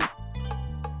sow too.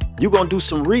 You gonna do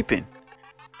some reaping.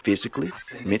 Physically,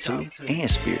 mentally, and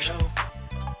spiritually.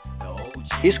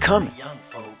 It's coming.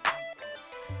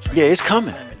 Yeah, it's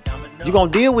coming. You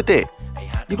gonna deal with that.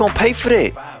 You gonna pay for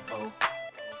that.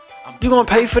 You gonna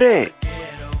pay for that.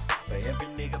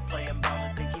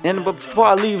 And before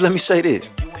I leave, let me say this.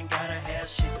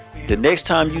 The next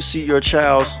time you see your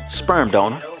child's sperm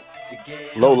donor,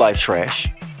 low life trash,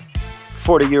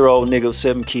 40-year-old nigga,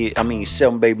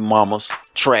 7 baby mamas,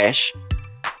 trash.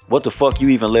 What the fuck you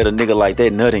even let a nigga like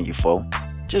that nut in you for?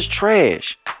 Just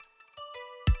trash.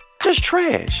 Just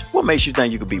trash. What makes you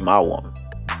think you could be my woman?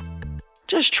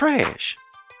 Just trash.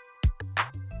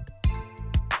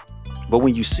 But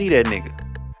when you see that nigga,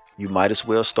 you might as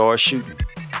well start shooting.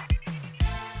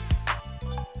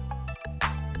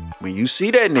 When you see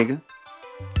that nigga,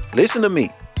 listen to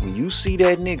me. When you see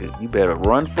that nigga, you better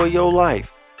run for your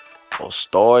life or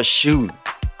start shooting.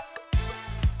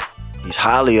 He's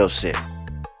highly upset.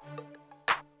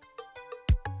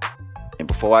 And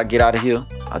before I get out of here,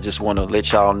 I just want to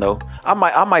let y'all know, I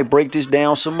might break this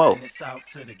down some more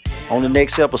on the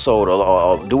next episode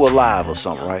or do a live or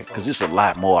something, right? Because there's a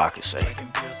lot more I can say.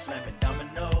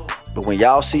 But when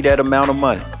y'all see that amount of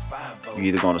money, you're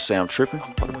either going to say I'm tripping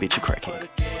or the bitch a crackhead.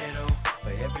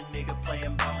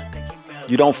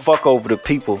 You don't fuck over the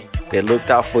people that looked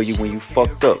out for you when you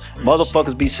fucked up.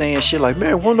 Motherfuckers be saying shit like,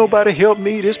 man, won't nobody help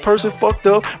me? This person fucked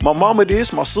up. My mama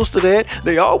this, my sister that.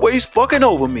 They always fucking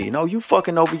over me. No, you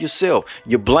fucking over yourself.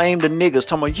 You blame the niggas.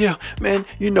 Talking about, yeah, man,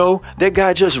 you know, that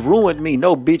guy just ruined me.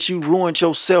 No, bitch, you ruined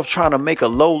yourself trying to make a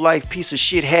low life piece of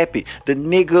shit happy. The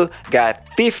nigga got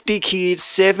 50 kids,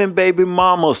 7 baby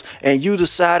mamas, and you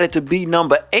decided to be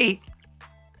number 8.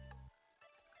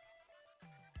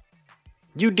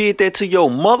 You did that to your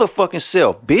motherfucking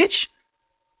self, bitch.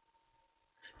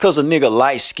 Cause a nigga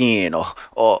light skin or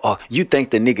you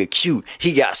think the nigga cute.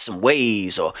 He got some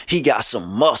waves or he got some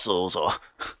muscles or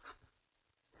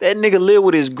that nigga live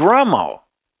with his grandma.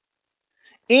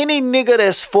 Any nigga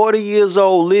that's 40 years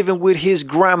old living with his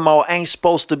grandma ain't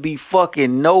supposed to be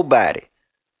fucking nobody.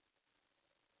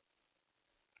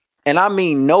 And I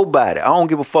mean nobody. I don't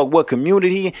give a fuck what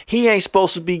community he ain't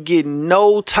supposed to be getting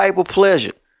no type of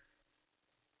pleasure.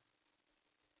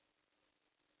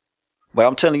 But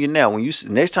I'm telling you now, when you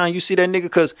next time you see that nigga,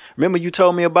 cause remember you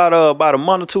told me about a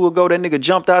month or two ago that nigga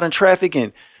jumped out in traffic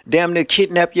and damn near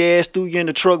kidnapped your ass, threw you in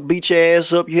the truck, beat your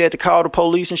ass up. You had to call the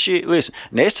police and shit. Listen,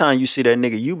 next time you see that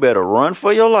nigga, you better run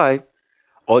for your life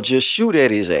or just shoot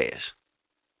at his ass.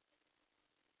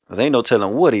 Cause ain't no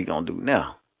telling what he gonna do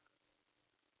now.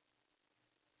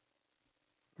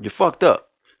 You're fucked up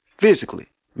physically,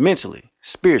 mentally,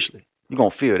 spiritually. You're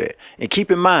gonna feel that. And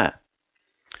keep in mind,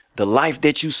 the life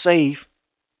that you save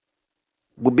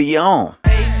will be your own.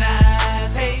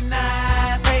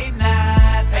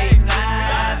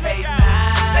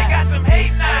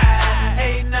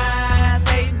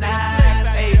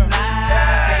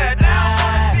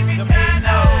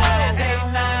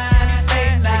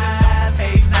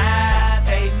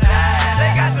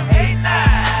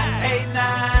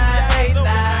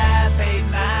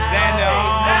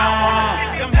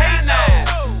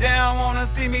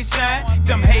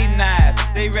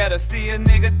 rather see a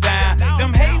nigga down.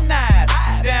 Them hating eyes,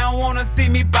 they don't wanna see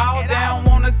me ball, they don't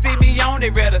wanna see me on, they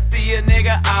rather see a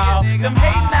nigga out. Them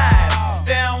hating eyes,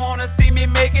 they don't wanna see me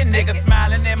making. Niggas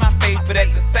smiling in my face, but at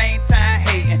the same time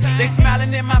hating. They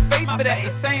smiling in my face, but at the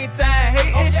same time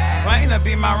hating. Claim to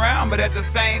be my round, but at the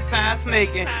same time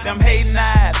snaking. Them hating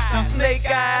eyes, them snake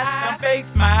eyes, them fake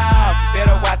smiles.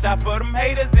 Better watch out for them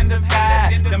haters in the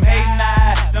sky. Them hating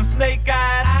eyes, them snake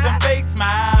eyes, them fake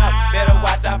smiles. Better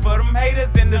watch out for them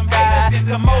haters in the sky.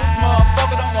 Cause most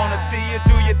motherfuckers don't wanna see you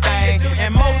do your thing.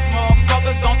 And most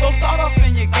motherfuckers gon' throw salt off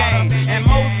in your game. And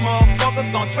most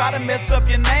motherfuckers gon' try to mess up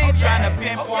your name. Trying to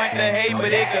pinpoint the hate,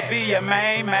 but it could be your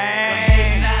main man.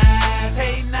 Hate nice,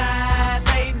 hate nice,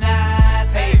 hate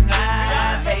nice, hate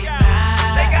nice, hate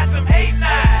nice. They got some hate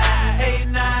nice, hate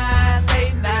nice,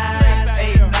 hate nice,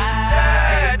 hate nice,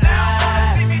 hate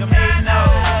nice. Them hate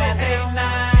nice, hate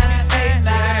nice,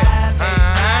 hate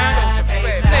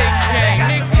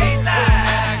nice,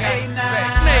 hate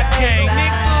nice. Snake gang,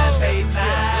 nigga.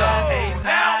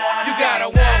 You gotta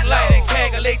walk light and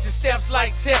calculate your steps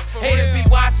like chess. Haters be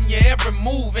watching your every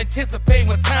move, anticipating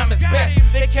when time is best.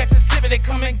 They catch a slip and they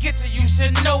come and get you, you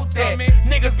should know that.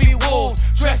 Niggas be wolves,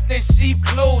 dressed in sheep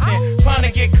clothing, trying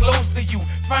to get close to you,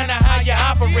 find out how you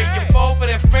operate. You fall for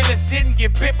that friendly shit and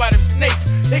get bit by them snakes.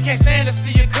 They can't stand to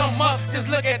see you come up, just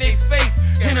look at their face.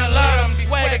 And a lot of them be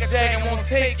swagger jagging, won't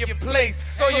take your place.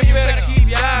 So you better keep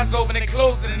your eyes open and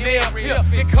close in the area.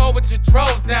 Get cold with your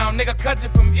drawers down, nigga, cut you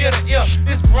from ear to ear.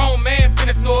 This grown man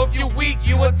finna, so if you weak,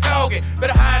 you a target.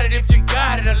 Better hide it if you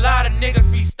got it. A lot of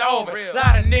niggas be starving, a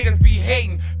lot of niggas be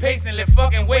hating, patiently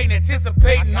fucking waiting,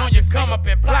 anticipating on your come up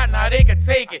and plotting how they could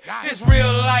take it. This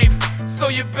real life, so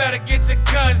you better get your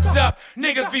guns up.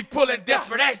 Niggas be pulling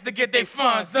desperate acts to get their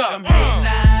funds up. Hate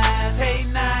nice, hate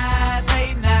nice,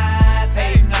 hate nice,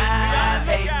 hate nice,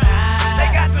 hate nice.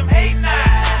 They got some hate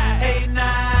nice, hate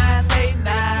nice, hate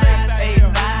nice, hate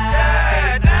nice,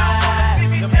 hate nice.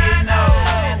 Them hate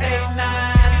nice, hate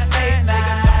nice, hate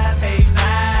nice, hate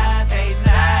nice, hate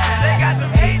nice. They got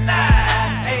some hate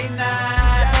nice, hate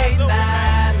nice, hate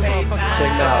nice, hate nice.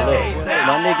 Check it out, look.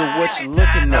 My nigga, what you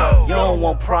looking at? You don't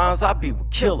want problems, I be with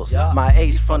killers. My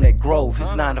ace from that Grove,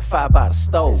 his 9 to 5 by the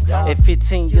stove. At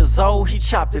 15 years old, he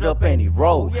chopped it up and he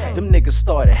rolled. Them niggas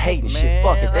started hating shit,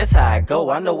 fuck it, that's how I go.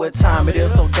 I know what time it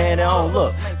is, so damn it on,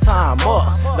 look. Time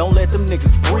up, don't let them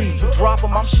niggas breathe. You drop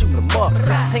them, I'm shooting them up.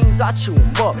 16s, I chew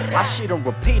them up. I shit and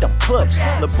repeat, I'm clutch.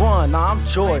 LeBron, nah, I'm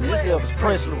Jordan, this Elvis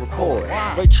Presley record.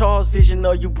 Ray Charles vision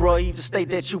of you, bro, even state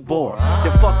that you born.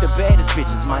 Then fuck the baddest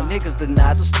bitches, my niggas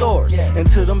deny the story.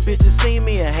 Until them bitches see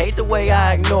me and hate the way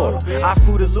I ignore them. I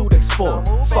food a loot export.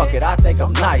 Fuck it, I think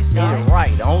I'm nice, get it right.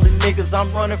 The only niggas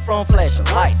I'm running from flashing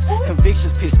lights.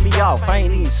 Convictions piss me off, I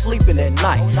ain't even sleeping at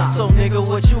night. So nigga,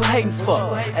 what you hating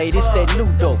for? Hey, this that new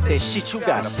dope, that shit you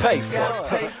gotta pay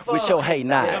for. With your hate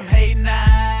night. Them hate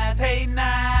nice, hate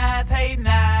nice.